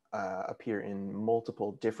that appear in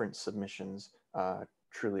multiple different submissions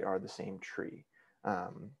truly are the same tree.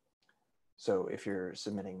 So if you're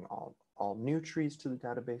submitting all new trees to the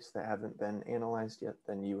database that haven't been analyzed yet,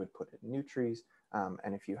 then you would put in new trees.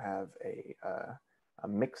 And if you have a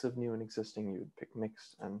mix of new and existing, you would pick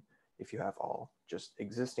mixed. And if you have all just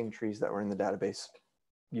existing trees that were in the database,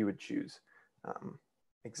 you would choose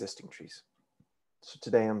existing trees. So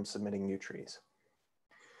today I'm submitting new trees.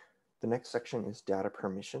 The next section is data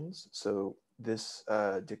permissions. So this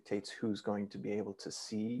dictates who's going to be able to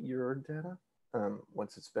see your data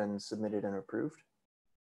once it's been submitted and approved.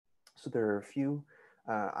 So there are a few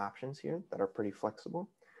options here that are pretty flexible.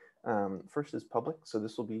 First is public. So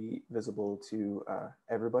this will be visible to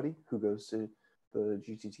everybody who goes to the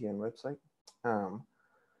GTTN website.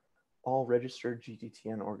 All registered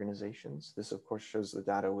GTTN organizations. This of course shows the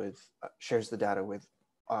data with, shares the data with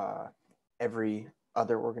every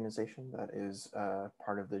other organization that is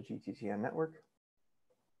part of the GTTN network.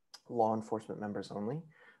 Law enforcement members only.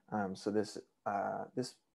 So this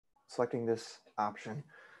selecting this option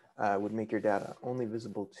would make your data only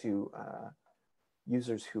visible to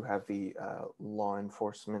users who have the law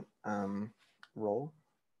enforcement role.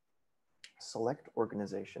 Select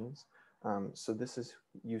organizations. So this is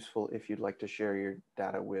useful if you'd like to share your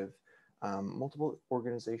data with multiple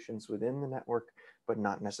organizations within the network, but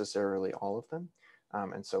not necessarily all of them.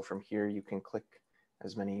 And so from here, you can click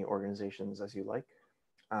as many organizations as you like,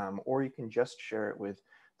 or you can just share it with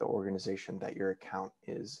the organization that your account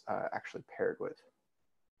is actually paired with.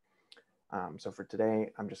 So for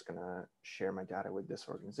today, I'm just gonna share my data with this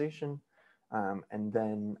organization. And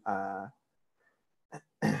then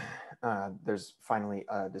there's finally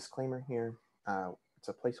a disclaimer here. It's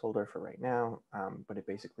a placeholder for right now, but it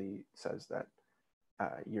basically says that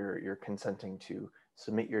you're consenting to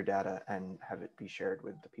submit your data and have it be shared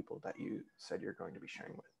with the people that you said you're going to be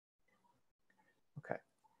sharing with. Okay.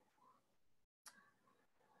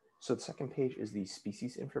 So the second page is the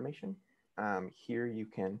species information. Here you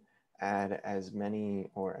can add as many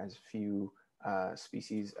or as few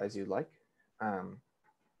species as you like.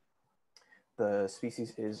 The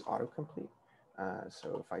species is autocomplete.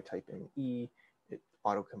 So if I type in E, it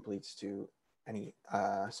autocompletes to any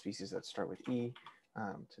species that start with E.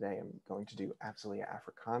 Today I'm going to do Apsilia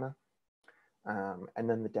africana. And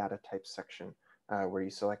then the data types section where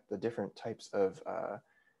you select the different types of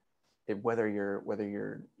whether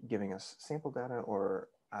you're giving us sample data or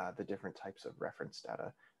the different types of reference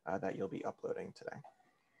data that you'll be uploading today.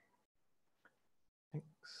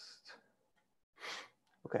 Next.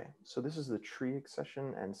 Okay, so this is the tree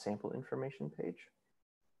accession and sample information page.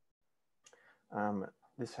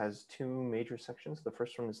 This has two major sections. The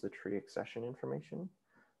first one is the tree accession information.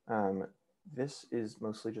 This is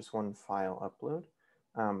mostly just one file upload,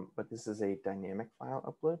 but this is a dynamic file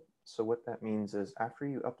upload. So what that means is after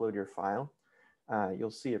you upload your file,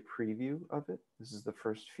 you'll see a preview of it. This is the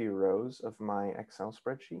first few rows of my Excel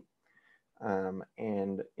spreadsheet.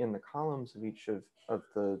 And in the columns of each of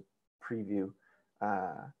the preview,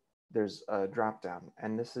 there's a drop down,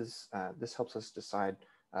 and this helps us decide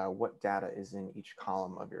what data is in each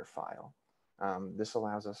column of your file. This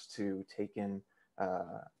allows us to take in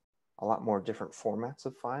a lot more different formats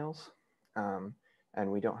of files,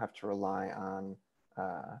 and we don't have to rely on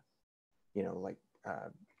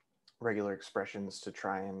regular expressions to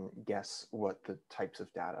try and guess what the types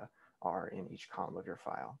of data are in each column of your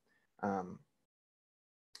file.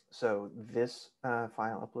 So this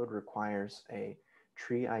file upload requires a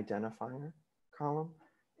tree identifier column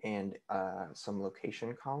and some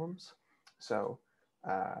location columns. So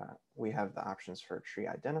we have the options for a tree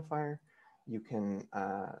identifier. You can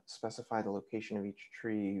specify the location of each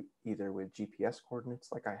tree either with GPS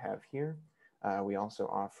coordinates like I have here. We also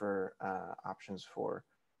offer options for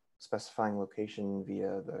specifying location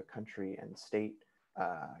via the country and state,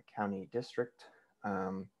 county, district.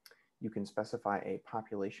 You can specify a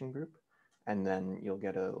population group, and then you'll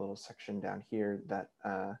get a little section down here that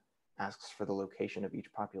asks for the location of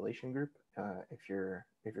each population group if your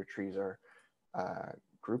trees are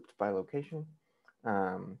grouped by location.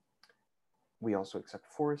 We also accept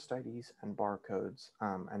forest IDs and barcodes,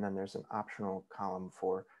 and then there's an optional column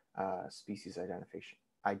for species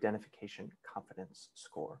identification confidence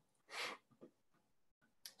score.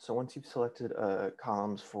 So once you've selected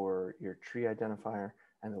columns for your tree identifier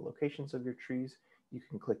and the locations of your trees, you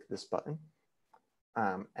can click this button,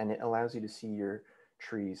 and it allows you to see your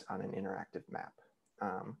trees on an interactive map.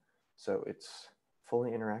 So it's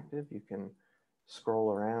fully interactive. You can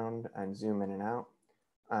scroll around and zoom in and out.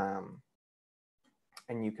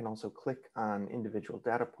 And you can also click on individual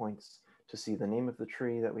data points to see the name of the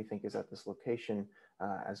tree that we think is at this location,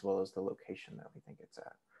 as well as the location that we think it's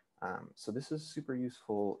at. So this is super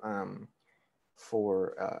useful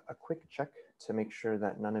for a quick check to make sure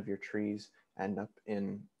that none of your trees end up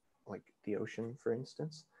in like the ocean, for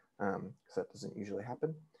instance, because that doesn't usually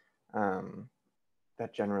happen.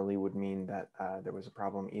 That generally would mean that there was a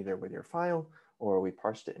problem either with your file or we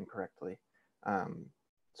parsed it incorrectly.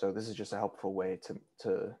 So this is just a helpful way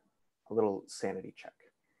to a little sanity check.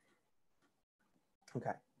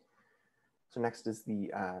 Okay, so next is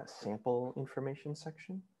the sample information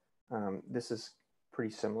section. This is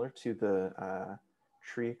pretty similar to the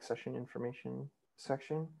tree accession information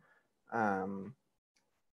section,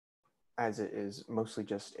 as it is mostly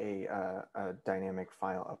just a dynamic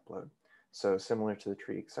file upload. So similar to the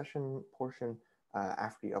tree accession portion,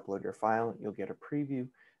 after you upload your file, you'll get a preview,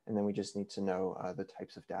 and then we just need to know the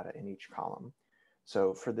types of data in each column.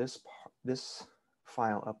 So for this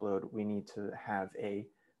file upload, we need to have a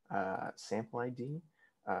sample ID.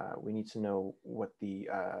 We need to know what the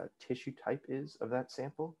tissue type is of that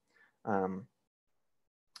sample.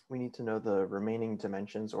 We need to know the remaining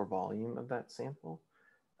dimensions or volume of that sample.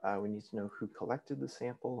 We need to know who collected the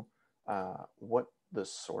sample, what the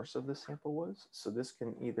source of the sample was. So this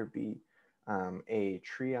can either be a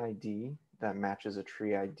tree ID that matches a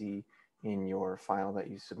tree ID in your file that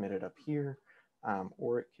you submitted up here,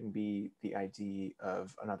 or it can be the ID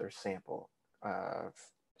of another sample.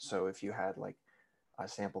 So if you had like a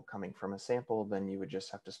sample coming from a sample, then you would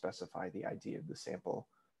just have to specify the ID of the sample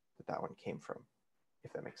that one came from,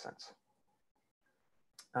 if that makes sense.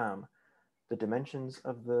 The dimensions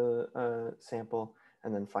of the sample,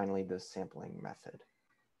 and then finally the sampling method.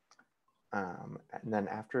 And then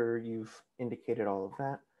after you've indicated all of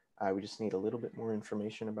that, we just need a little bit more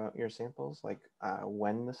information about your samples, like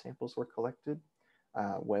when the samples were collected,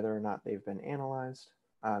 whether or not they've been analyzed,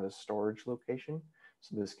 the storage location.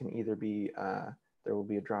 So this can either be, there will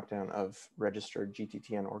be a dropdown of registered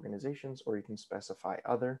GTTN organizations, or you can specify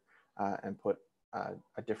other and put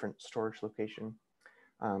a different storage location.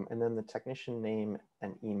 And then the technician name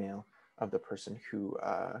and email of the person who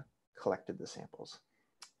collected the samples.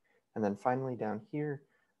 And then finally down here,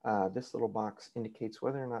 this little box indicates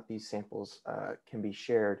whether or not these samples can be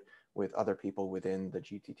shared with other people within the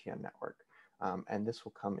GTTN network. And this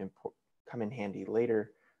will come in handy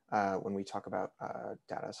later when we talk about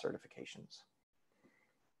data certifications.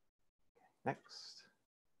 Next.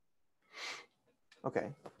 Okay,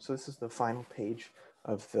 so this is the final page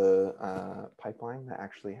of the pipeline that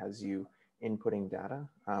actually has you inputting data,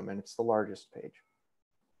 and it's the largest page.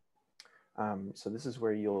 So this is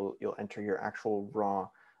where you'll enter your actual raw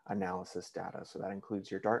analysis data. So that includes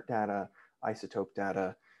your DART data, isotope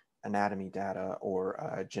data, anatomy data,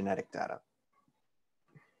 or genetic data.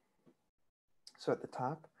 So at the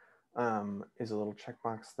top is a little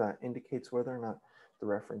checkbox that indicates whether or not the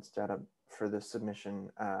reference data for this submission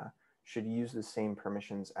should use the same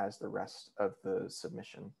permissions as the rest of the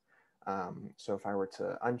submission. So if I were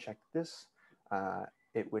to uncheck this,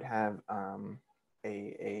 it would have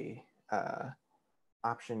a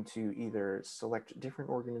option to either select different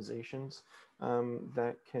organizations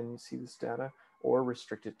that can see this data, or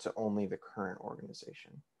restrict it to only the current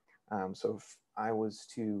organization. So if I was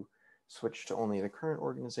to switch to only the current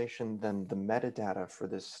organization, then the metadata for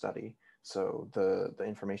this study, so the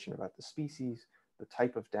information about the species, the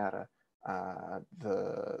type of data,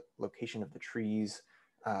 the location of the trees,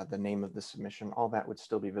 the name of the submission, all that would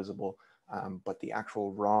still be visible, but the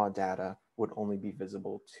actual raw data would only be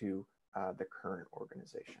visible to the current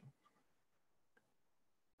organization.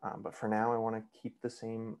 But for now, I want to keep the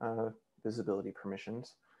same visibility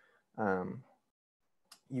permissions.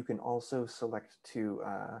 You can also select to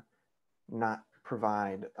not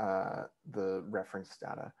provide the reference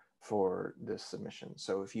data for this submission.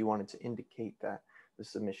 So if you wanted to indicate that the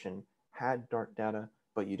submission had DART data,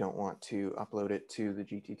 but you don't want to upload it to the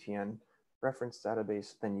GTTN reference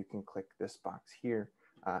database, then you can click this box here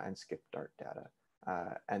and skip DART data.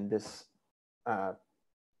 And this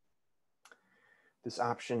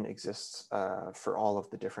option exists for all of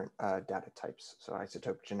the different data types. So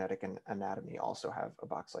isotope, genetic, and anatomy also have a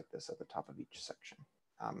box like this at the top of each section.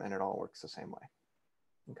 And it all works the same way.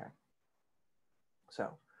 Okay.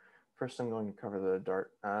 So first I'm going to cover the Dart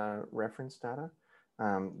reference data.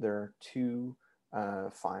 There are two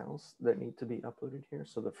files that need to be uploaded here.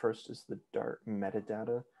 So the first is the Dart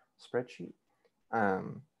metadata spreadsheet.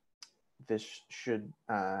 This should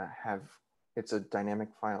it's a dynamic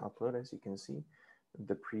file upload, as you can see,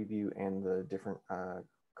 the preview and the different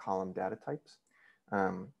column data types.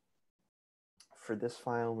 For this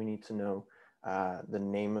file, we need to know the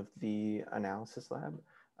name of the analysis lab,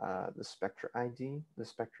 the spectra ID, the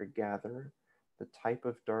spectra gatherer, the type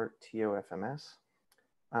of Dart TOFMS,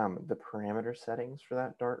 the parameter settings for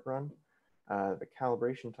that Dart run, the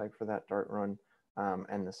calibration type for that Dart run,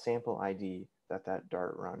 and the sample ID that that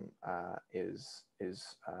Dart run is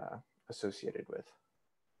associated with.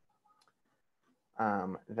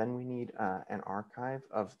 Then we need an archive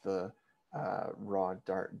of the raw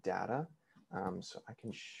Dart data. So I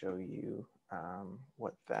can show you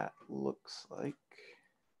what that looks like.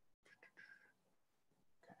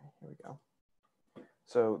 Okay, here we go.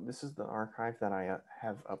 So this is the archive that I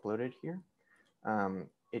have uploaded here.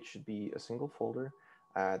 It should be a single folder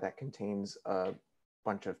that contains a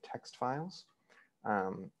bunch of text files.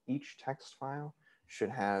 Each text file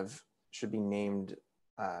should be named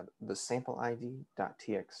the sample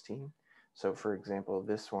ID.txt. So for example,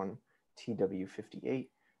 this one, TW58,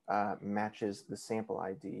 matches the sample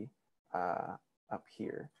ID up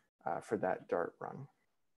here for that Dart run.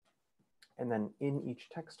 And then in each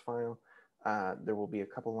text file, there will be a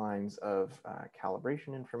couple lines of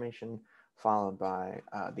calibration information followed by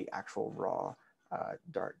the actual raw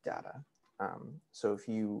Dart data. So if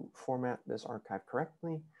you format this archive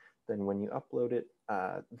correctly, then when you upload it,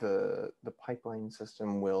 the pipeline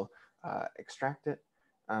system will extract it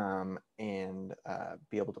and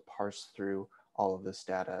be able to parse through all of this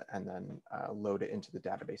data and then load it into the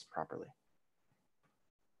database properly.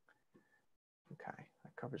 Okay,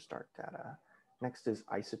 that covers Dart data. Next is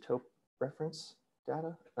isotope reference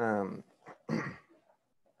data.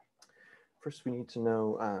 First, we need to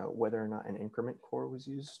know whether or not an increment core was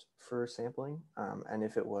used for sampling. And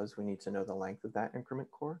if it was, we need to know the length of that increment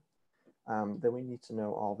core. Then we need to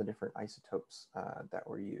know all the different isotopes that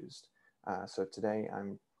were used. So today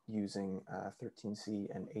I'm using 13C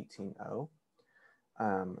and 18O.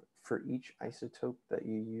 For each isotope that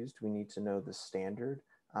you used, we need to know the standard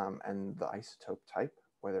and the isotope type,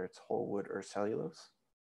 whether it's whole wood or cellulose.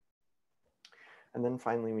 And then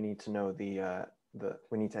finally, we need to know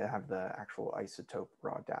we need to have the actual isotope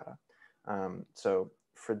raw data. So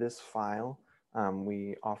for this file,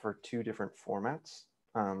 we offer two different formats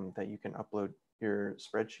that you can upload your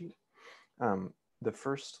spreadsheet. The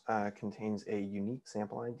first contains a unique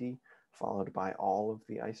sample ID followed by all of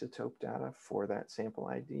the isotope data for that sample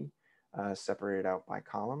ID, separated out by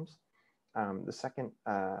columns. The second,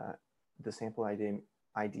 the sample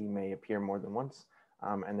ID may appear more than once,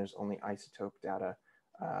 and there's only isotope data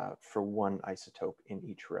for one isotope in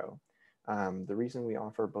each row. The reason we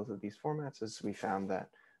offer both of these formats is we found that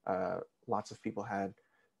lots of people had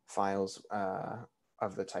files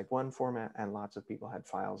of the type 1 format and lots of people had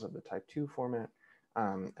files of the type 2 format.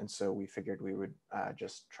 And so we figured we would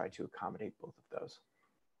just try to accommodate both of those.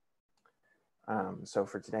 So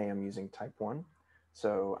for today, I'm using type 1.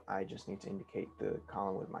 So I just need to indicate the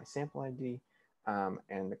column with my sample ID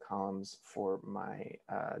and the columns for my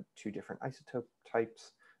two different isotope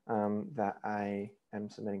types that I am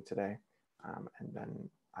submitting today. And then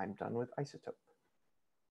I'm done with isotope.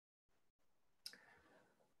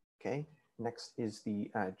 Okay, next is the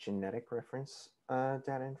genetic reference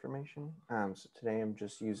data information. So today I'm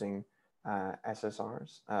just using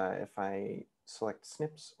SSRs. If I select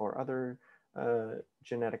SNPs or other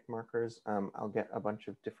genetic markers, I'll get a bunch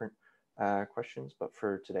of different questions, but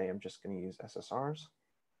for today I'm just going to use SSRs.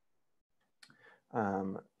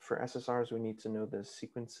 For SSRs, we need to know the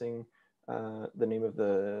sequencing, the name of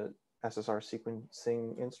the SSR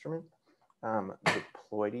sequencing instrument, the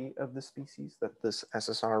ploidy of the species that this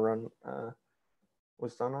SSR run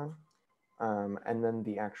was done on, and then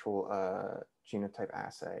the actual genotype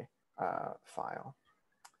assay file.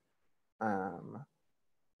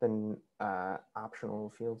 Then optional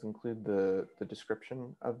fields include the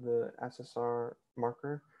description of the SSR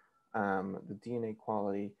marker, the DNA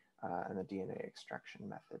quality, and the DNA extraction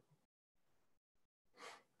method.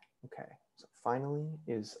 Okay, so finally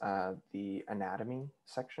is the anatomy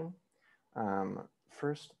section.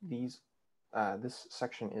 First, this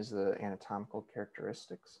section is the anatomical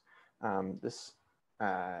characteristics. This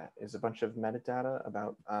is a bunch of metadata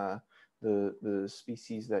about the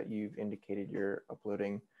species that you've indicated you're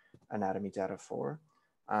uploading anatomy data for.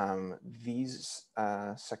 These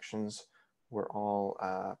sections were all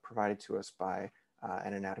provided to us by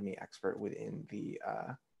an anatomy expert within the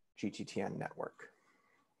GTTN network.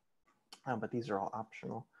 But these are all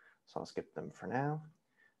optional, so I'll skip them for now.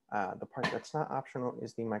 The part that's not optional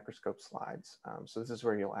is the microscope slides. So this is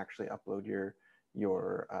where you'll actually upload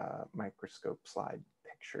your microscope slide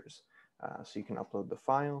pictures. So you can upload the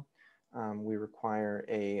file. We require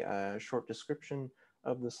a short description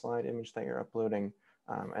of the slide image that you're uploading,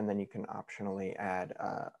 and then you can optionally add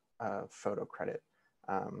a photo credit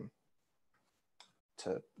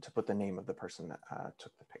to put the name of the person that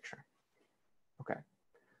took the picture. Okay,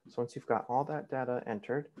 so once you've got all that data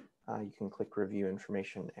entered, you can click Review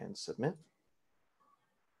Information and Submit.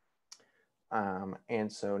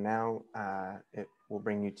 And so now it will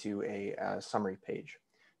bring you to a summary page.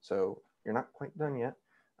 So you're not quite done yet.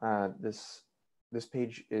 This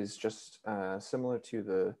page is just similar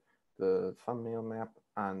to the thumbnail map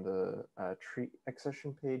on the tree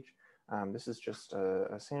accession page. This is just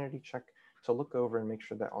a sanity check to look over and make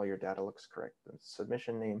sure that all your data looks correct. The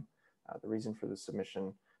submission name, the reason for the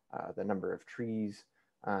submission, the number of trees,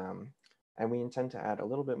 and we intend to add a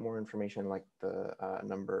little bit more information like the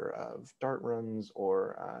number of DART runs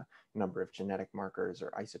or number of genetic markers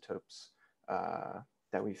or isotopes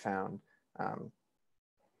that we found,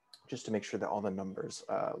 just to make sure that all the numbers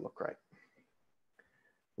look right.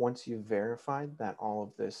 Once you've verified that all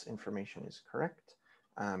of this information is correct,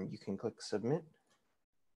 you can click Submit.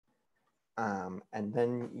 And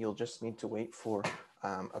then you'll just need to wait for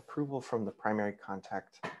approval from the primary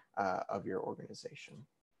contact of your organization.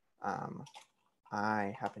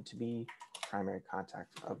 I happen to be primary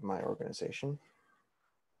contact of my organization.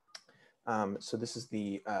 So this is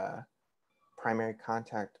the primary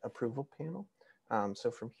contact approval panel. So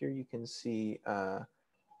from here you can see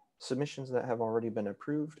submissions that have already been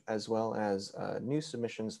approved, as well as new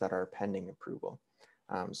submissions that are pending approval.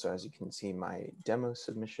 So as you can see, my demo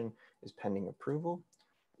submission is pending approval.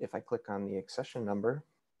 If I click on the accession number,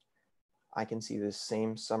 I can see this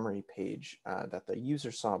same summary page that the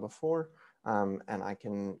user saw before, and I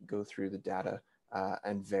can go through the data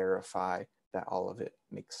and verify that all of it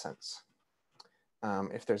makes sense.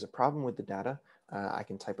 If there's a problem with the data, I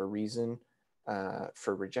can type a reason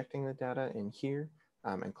for rejecting the data in here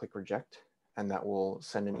and click Reject, and that will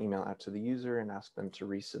send an email out to the user and ask them to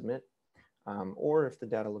resubmit. Or if the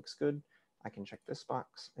data looks good, I can check this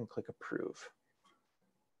box and click Approve.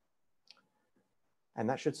 And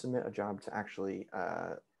that should submit a job to actually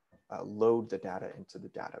load the data into the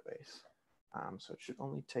database. So it should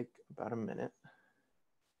only take about a minute.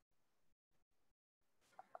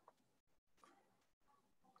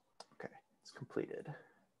 Okay, it's completed.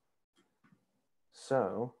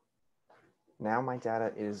 So now my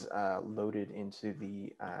data is loaded into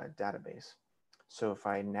the database. So if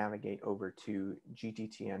I navigate over to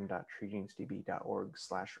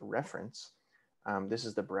gttn.treegenesdb.org/reference, this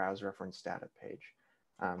is the Browse Reference Data page.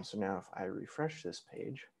 So now if I refresh this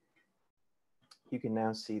page, you can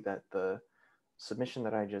now see that the submission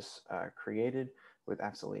that I just created with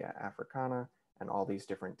Apsilia africana and all these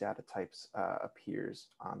different data types appears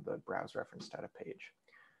on the Browse Reference Data page.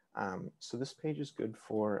 So this page is good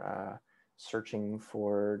for searching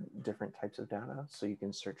for different types of data. So you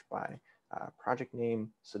can search by project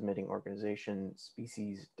name, submitting organization,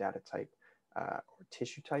 species, data type, or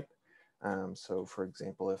tissue type. So for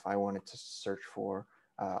example, if I wanted to search for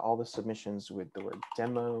all the submissions with the word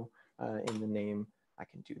demo in the name, I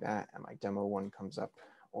can do that, and my demo one comes up,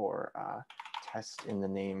 or test in the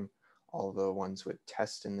name. All the ones with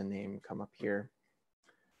test in the name come up here.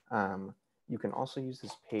 You can also use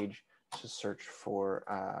this page to search for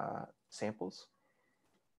samples.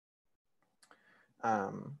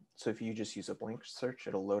 So if you just use a blank search,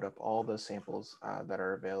 it'll load up all the samples that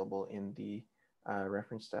are available in the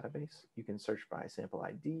reference database. You can search by sample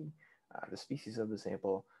ID, the species of the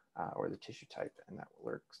sample, or the tissue type, and that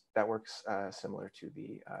works similar to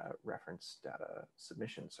the reference data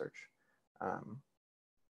submission search.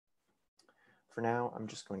 For now, I'm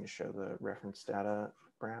just going to show the reference data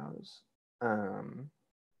browse.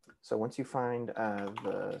 So once you find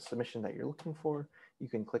the submission that you're looking for, you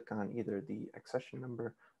can click on either the accession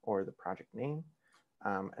number or the project name,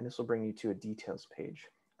 and this will bring you to a details page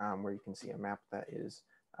where you can see a map that is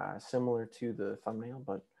similar to the thumbnail,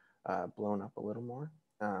 but blown up a little more.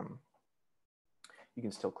 You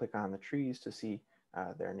can still click on the trees to see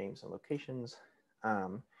their names and locations.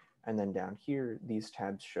 And then down here, these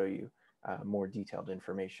tabs show you more detailed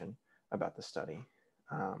information about the study.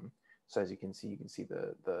 So as you can see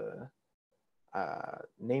the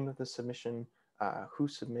name of the submission, who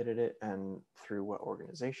submitted it, and through what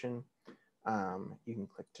organization. You can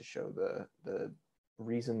click to show the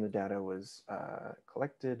reason the data was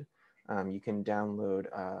collected, You can download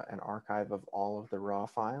an archive of all of the raw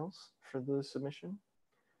files for the submission.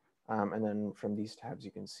 And then from these tabs,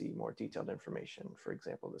 you can see more detailed information. For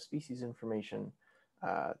example, the species information,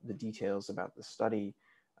 the details about the study,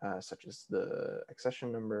 such as the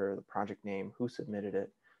accession number, the project name, who submitted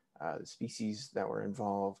it, the species that were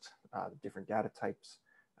involved, the different data types.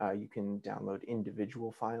 You can download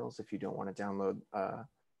individual files if you don't want to download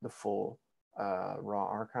the full raw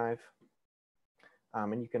archive.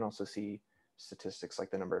 And you can also see statistics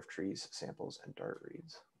like the number of trees, samples, and dart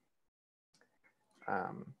reads.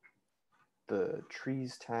 The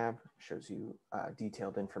trees tab shows you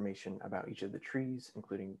detailed information about each of the trees,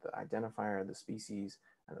 including the identifier, the species,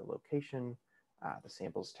 and the location. The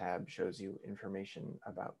samples tab shows you information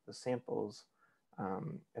about the samples,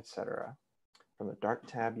 etc. From the dart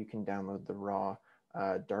tab, you can download the raw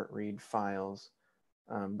dart read files.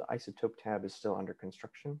 The isotope tab is still under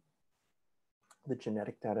construction. The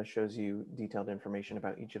genetic data shows you detailed information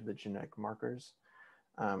about each of the genetic markers.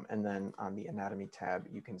 And then on the anatomy tab,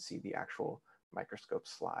 you can see the actual microscope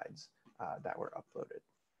slides that were uploaded.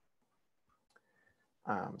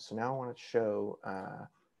 So now I want to show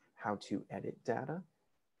how to edit data.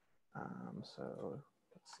 So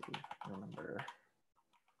let's see, I remember.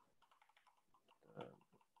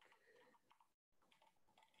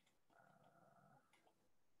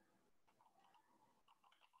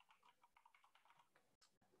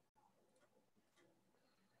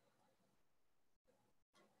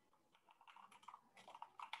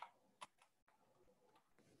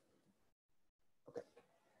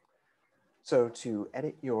 So to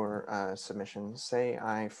edit your submission, say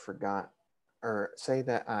I forgot, or say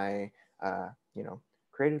that I,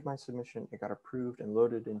 created my submission, it got approved and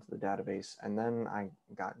loaded into the database, and then I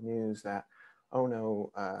got news that, oh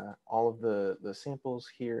no, all of the samples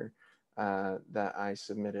here that I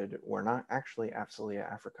submitted were not actually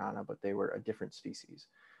Apsilia africana, but they were a different species.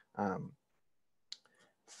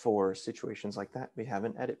 For situations like that, we have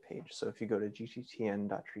an edit page. So if you go to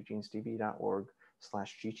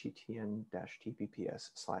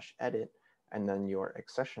gttn.treegenesdb.org/gttn-tpps/edit, and then your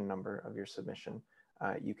accession number of your submission,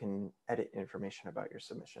 you can edit information about your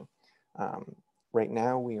submission. Right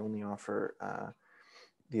now, we only offer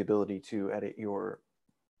the ability to edit your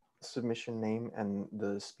submission name and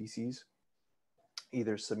the species,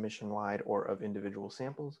 either submission-wide or of individual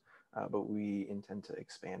samples, but we intend to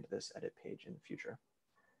expand this edit page in the future.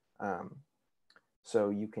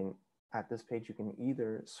 So you can, at this page, you can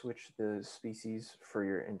either switch the species for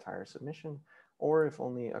your entire submission, or if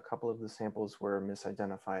only a couple of the samples were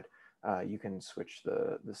misidentified, you can switch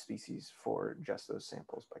the species for just those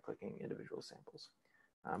samples by clicking individual samples.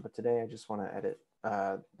 But today I just want to edit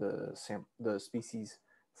the species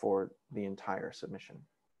for the entire submission.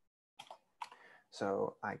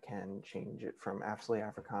 So I can change it from Apsilia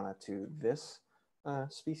africana to this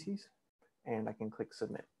species, and I can click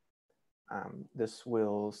submit. This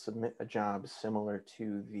will submit a job similar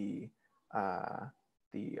to the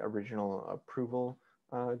original approval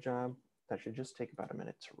job. That should just take about a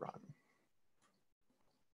minute to run.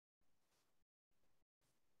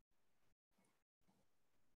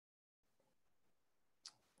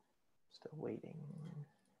 Still waiting.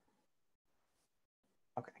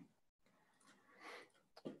 Okay.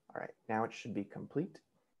 All right, now it should be complete.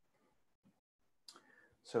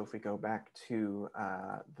 So if we go back to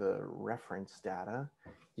the reference data,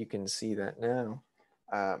 you can see that now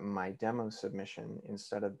my demo submission,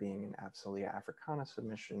 instead of being an Apsilia africana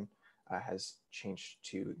submission, has changed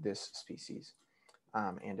to this species.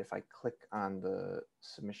 And if I click on the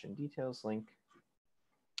submission details link,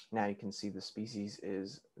 now you can see the species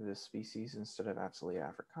is this species instead of Apsilia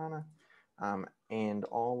africana. And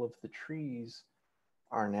all of the trees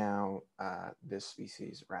are now this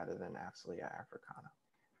species rather than Apsilia africana.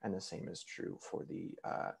 And the same is true for the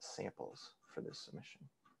samples for this submission.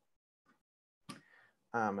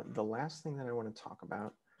 The last thing that I want to talk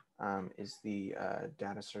about is the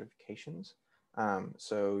data certifications.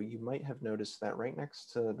 So you might have noticed that right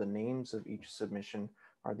next to the names of each submission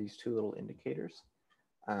are these two little indicators.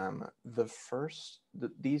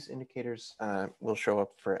 These indicators will show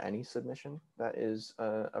up for any submission that is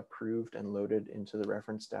approved and loaded into the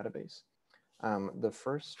reference database. The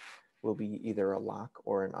first will be either a lock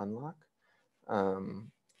or an unlock.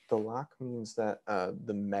 The lock means that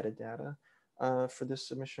the metadata for this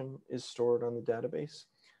submission is stored on the database,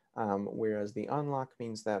 whereas the unlock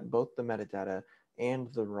means that both the metadata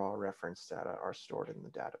and the raw reference data are stored in the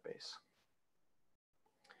database.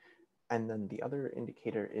 And then the other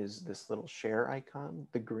indicator is this little share icon.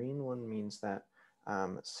 The green one means that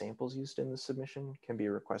samples used in the submission can be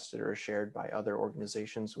requested or shared by other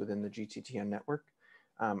organizations within the GTTN network.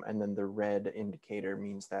 And then the red indicator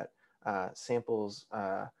means that samples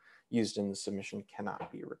used in the submission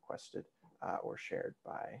cannot be requested or shared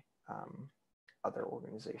by other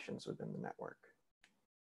organizations within the network.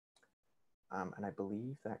 And I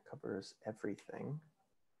believe that covers everything.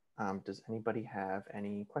 Does anybody have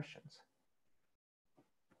any questions?